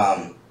 like,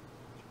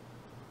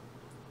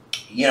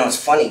 you know, it's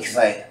funny because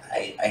I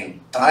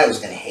thought I was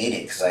going to hate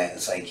it because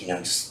it's like, you know,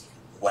 just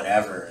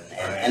whatever.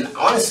 And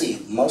honestly,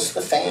 most of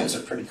the fans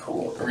are pretty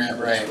cool.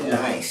 Right.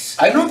 Nice.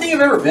 I don't think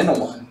I've ever been to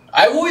one.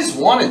 I've always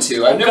wanted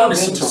to. I've never been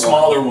to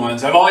smaller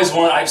ones.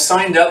 I've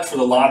signed up for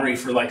the lottery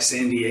for like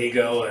San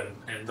Diego and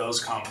those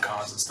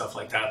Comic-Cons and stuff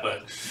like that,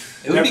 but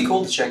it would be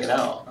cool to check it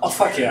out. Oh,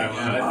 fuck yeah.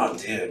 Oh,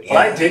 dude. Yeah. But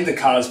I dig the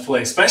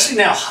cosplay, especially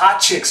now hot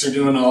chicks are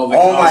doing all the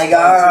Oh my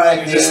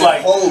god, dude. Just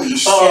like, holy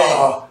shit.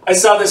 I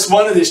saw this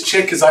one of this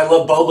chick because I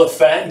love Boba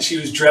Fett and she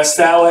was dressed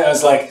that way. I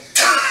was like,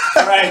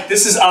 all right,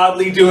 this is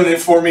oddly doing it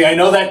for me. I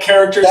know that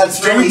character's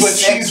That's really but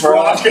sick, she's bro.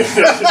 rocking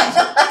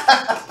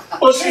it.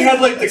 Well, she had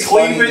like the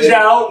cleavage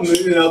out and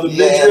you know the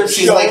midriff.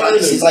 She's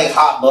like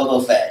hot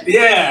Boba Fett.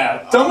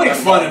 Yeah, don't make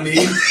fun of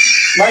me.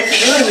 Mike,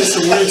 you're into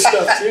some weird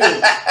stuff too.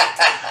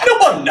 No,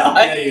 I'm not.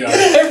 Yeah, you are.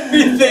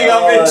 Everything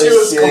I'm into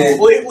is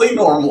completely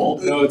normal.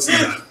 No, it's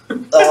not.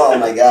 Oh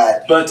my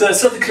god. But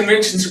so the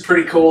conventions are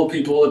pretty cool.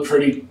 People are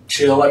pretty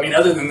chill. I mean,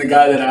 other than the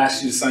guy that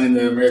asked you to sign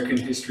the American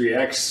History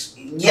X.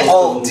 Yeah.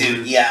 Oh,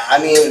 dude. Yeah. I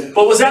mean.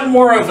 But was that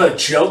more of a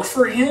joke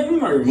for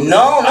him, or?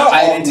 No.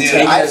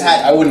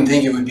 I wouldn't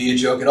think it would be a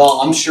joke at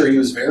all. I'm sure he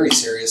was very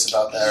serious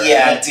about that.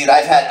 Yeah, right? dude.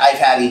 I've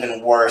had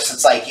even worse.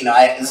 It's like, you know,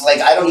 I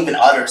don't even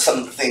utter some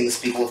of the things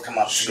people have come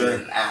up to me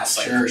and asked,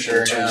 like, in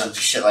terms of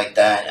shit like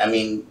that. I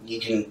mean,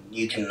 you can.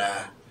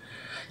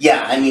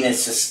 Yeah. I mean,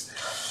 it's just.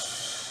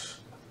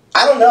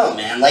 I don't know,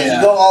 man. Like, you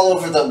go all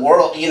over the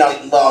world, you know.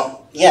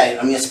 Well, yeah.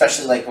 I mean,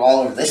 especially like all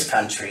over this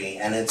country,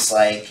 and it's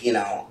like, you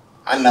know.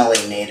 I'm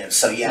LA native,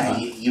 so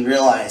you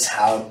realize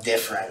how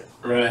different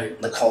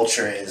the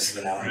culture is,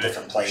 you know, in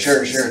different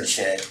places and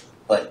shit.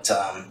 But,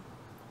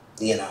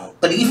 you know,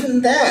 but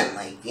even then,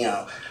 like, you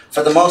know,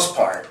 for the most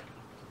part,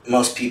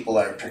 most people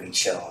are pretty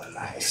chill and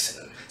nice.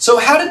 And so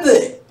how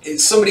did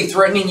somebody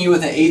threatening you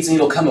with an AIDS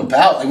needle come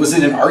about? Like, was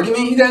it an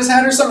argument you guys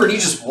had or something, or did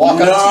you just walk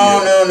up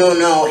to you?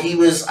 No.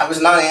 I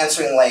was not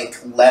answering, like,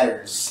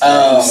 letters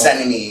that he was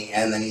sending me,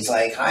 and then he's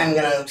like, I'm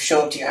gonna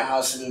show up to your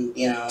house and,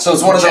 you know. So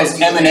it's one of those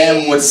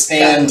Eminem with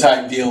Stan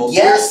type deals.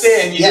 Yes.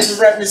 Stan, you didn't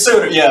rep me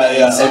soda.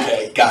 Yeah, exactly.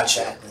 Okay,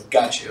 gotcha.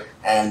 Got you.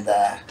 And,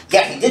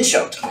 yeah, he did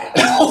show up to my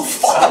house. Oh,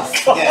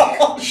 fuck.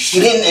 Yeah. He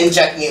didn't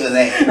inject me with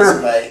AIDS,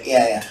 but,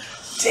 yeah.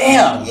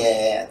 Damn.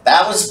 Yeah.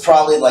 That was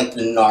probably like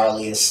the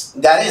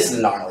gnarliest. That is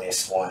the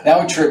gnarliest one. That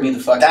would trip me the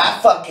fuck out.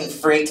 That fucking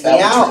freaked me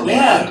out,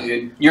 man. Yeah,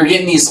 dude. You're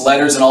getting these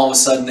letters and all of a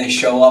sudden they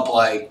show up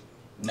like,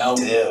 no.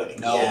 Dude,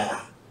 no.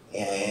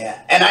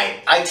 Yeah. And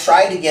I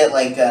tried to get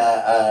like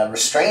a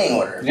restraining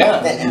order.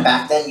 And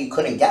back then you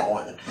couldn't get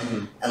one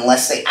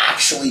unless they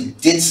actually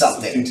did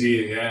something to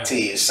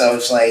you. So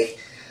it's like,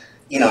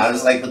 you know, I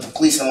was like with the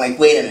police, I'm like,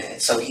 wait a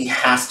minute, so he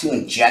has to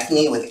inject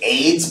me with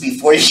AIDS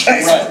before you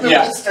guys put the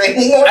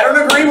restraining order? I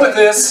don't agree with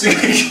this.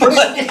 Pretty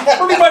much,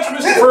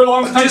 Mr.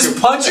 Furlong.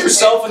 Just punch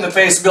yourself in the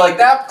face and be like,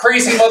 that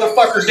crazy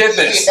motherfucker did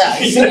this. Yeah,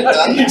 I should have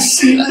done that. You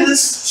see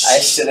this? I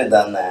should have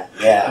done that,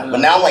 But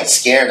now I'm like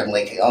scared. I'm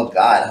like, oh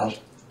God, I'm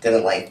gonna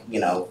like,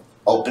 you know,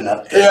 open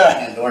up the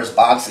Pandora's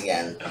box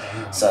again.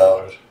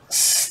 So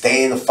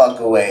stay the fuck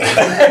away.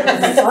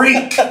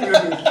 Freak.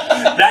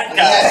 That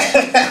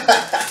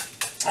guy.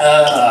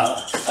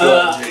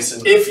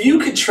 If you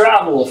could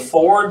travel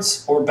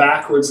forwards or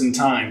backwards in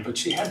time,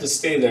 but you had to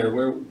stay there,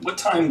 what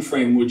time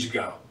frame would you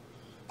go?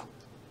 You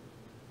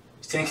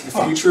think the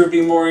future would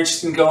be more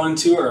interesting going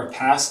to, or a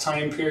past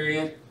time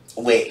period?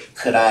 Wait,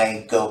 could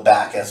I go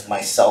back as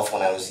myself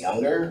when I was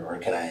younger, or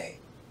can I?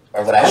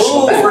 Or would I have to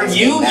go back? For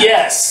you,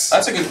 yes.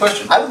 That's a good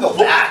question. I would go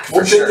back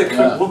for sure.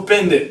 We'll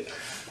bend it.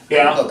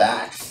 Yeah. I would go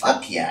back.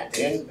 Fuck yeah,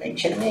 dude. Are you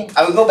kidding me?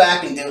 I would go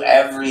back and do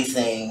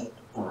everything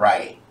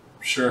right.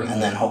 Sure.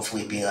 And then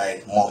hopefully be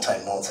like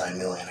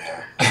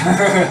multi-millionaire.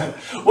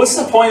 What's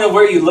the point of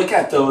where you look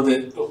at though,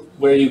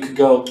 where you could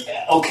go,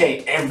 okay,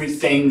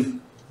 everything,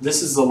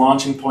 this is the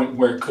launching point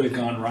where it could have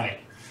gone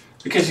right?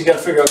 Because you got to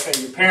figure, okay,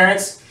 your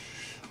parents,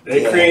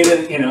 they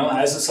created, you know,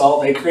 as it's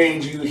all, they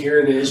created you, here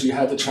it is, you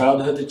had the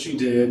childhood that you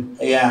did.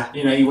 Yeah.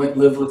 You know, you went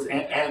and lived with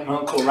aunt and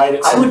uncle right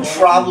at some I would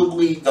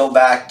probably go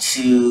back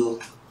to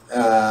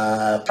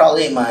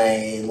probably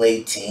my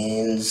late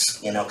teens,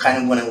 you know,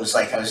 kind of when it was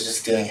like I was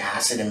just doing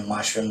acid and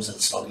mushrooms and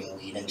smoking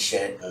weed and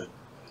shit, and,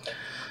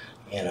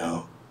 you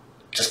know,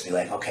 just be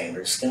like, okay,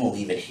 we're just going to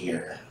leave it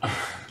here.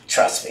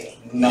 Trust me.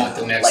 Not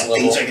the next level.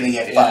 Like, things are going to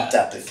get fucked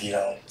up if you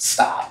don't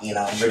stop, you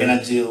know. We're going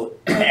to do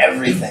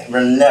everything.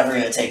 We're never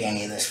going to take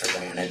any of this for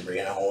granted. We're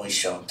going to always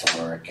show up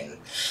to work and,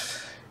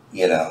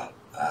 you know,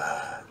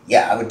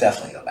 I would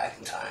definitely go back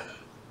in time.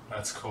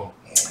 That's cool.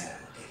 Yeah.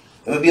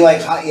 It would be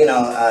like, Hot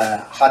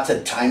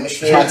Tub Time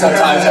Machine. Hot Tub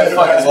Time Machine.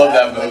 I fucking love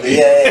that movie.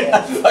 Yeah.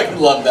 I fucking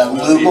love that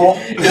movie.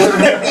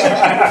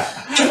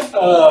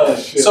 Oh,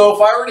 shit. So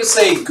if I were to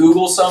say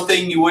Google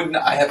something, you wouldn't.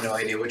 I have no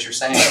idea what you're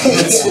saying.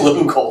 It's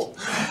local.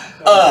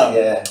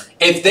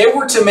 If they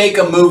were to make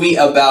a movie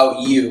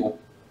about you,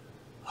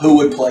 who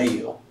would play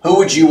you? Who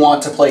would you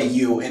want to play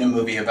you in a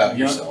movie about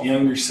yourself?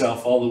 Younger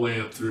self all the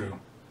way up through.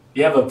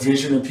 You have a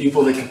vision of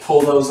people that can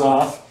pull those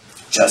off?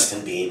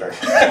 Justin Bieber.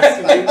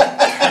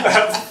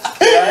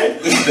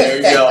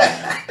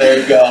 There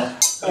you go.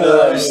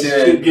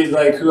 Should get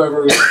like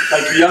whoever,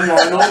 like young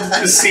Arnold,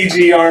 the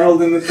CG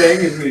Arnold in the thing,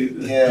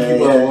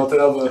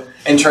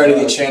 and try to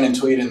get Shannon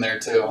Tweed in there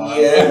too. Huh?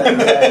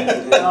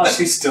 Oh,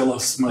 she's still a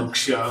smoke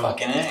show.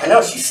 Fucking A. I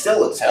know she still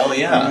looks hell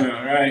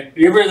yeah. Right?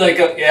 You ever like,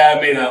 I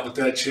made out with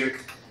that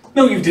chick.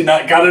 No, you did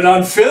not. Got it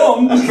on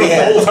film.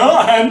 Hold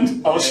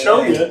on, I'll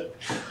show you.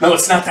 No,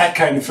 it's not that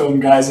kind of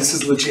film, guys. This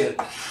is legit.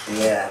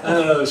 Yeah.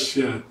 Oh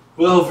shit.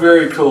 Well,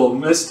 very cool.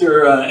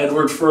 Mr.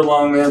 Edward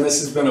Furlong, man,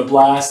 this has been a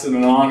blast and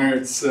an honor.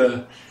 It's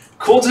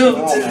cool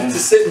to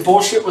sit and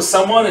bullshit with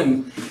someone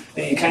and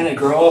you kind of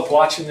grow up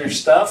watching their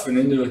stuff and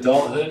into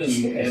adulthood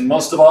and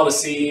most of all to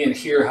see and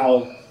hear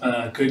how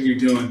good you're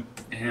doing.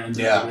 And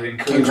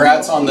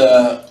congrats on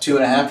the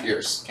 2.5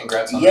 years.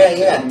 Congrats on that.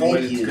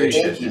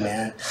 Thank you,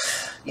 man.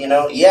 You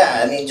know,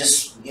 I mean,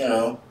 just, you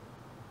know,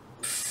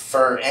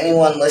 for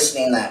anyone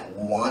listening that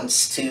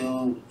wants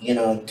to, you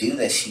know, do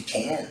this, you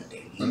can, dude.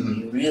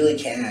 You really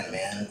can,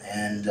 man.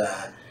 And,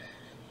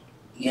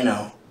 you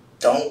know,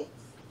 don't,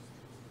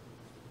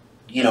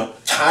 you know,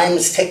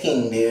 time's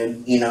ticking,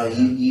 dude. You know,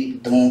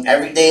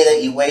 every day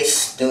that you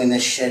waste doing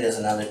this shit is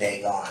another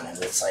day gone, and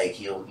it's like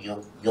you'll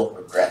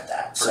regret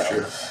that. For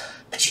sure.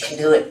 But you can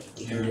do it.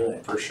 You can do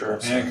it for sure.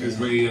 Yeah, because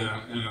we, you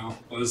know,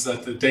 what is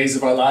that? The days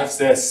of our lives,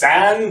 the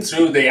sand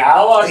through the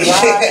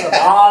hourglass of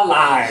our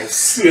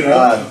lives. You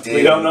know,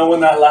 we don't know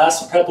when that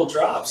last pebble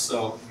drops,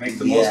 so make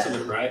the most of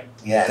it, right?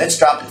 Yeah, and it's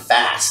dropping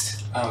fast.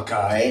 Oh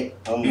God! Right?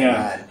 Oh my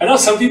God! I know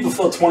some people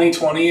feel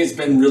 2020 has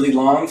been really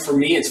long. For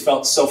me, it's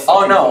felt so.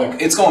 Oh no,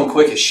 quick. It's going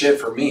quick as shit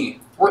for me.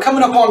 We're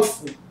coming up on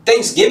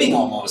Thanksgiving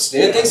almost,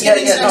 dude.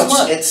 Thanksgiving's next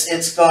month.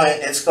 It's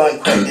going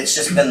quick. It's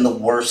just been the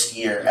worst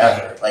year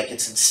ever. Like,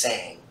 it's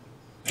insane.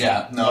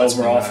 Yeah, no,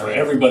 overall for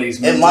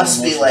everybody's. It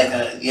must be like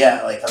a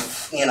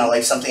you know,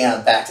 like something out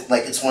of back.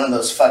 Like, it's one of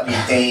those fucking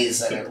days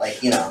that are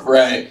like, you know.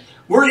 Right.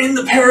 We're in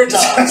the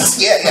paradox.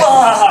 Yeah,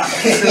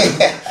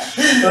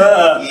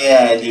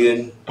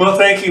 dude. Well,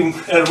 thank you,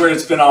 Edward.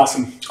 It's been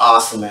awesome.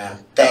 Awesome,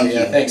 man. Thank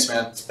you. Thanks,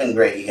 man. It's been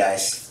great, you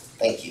guys.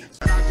 Thank you.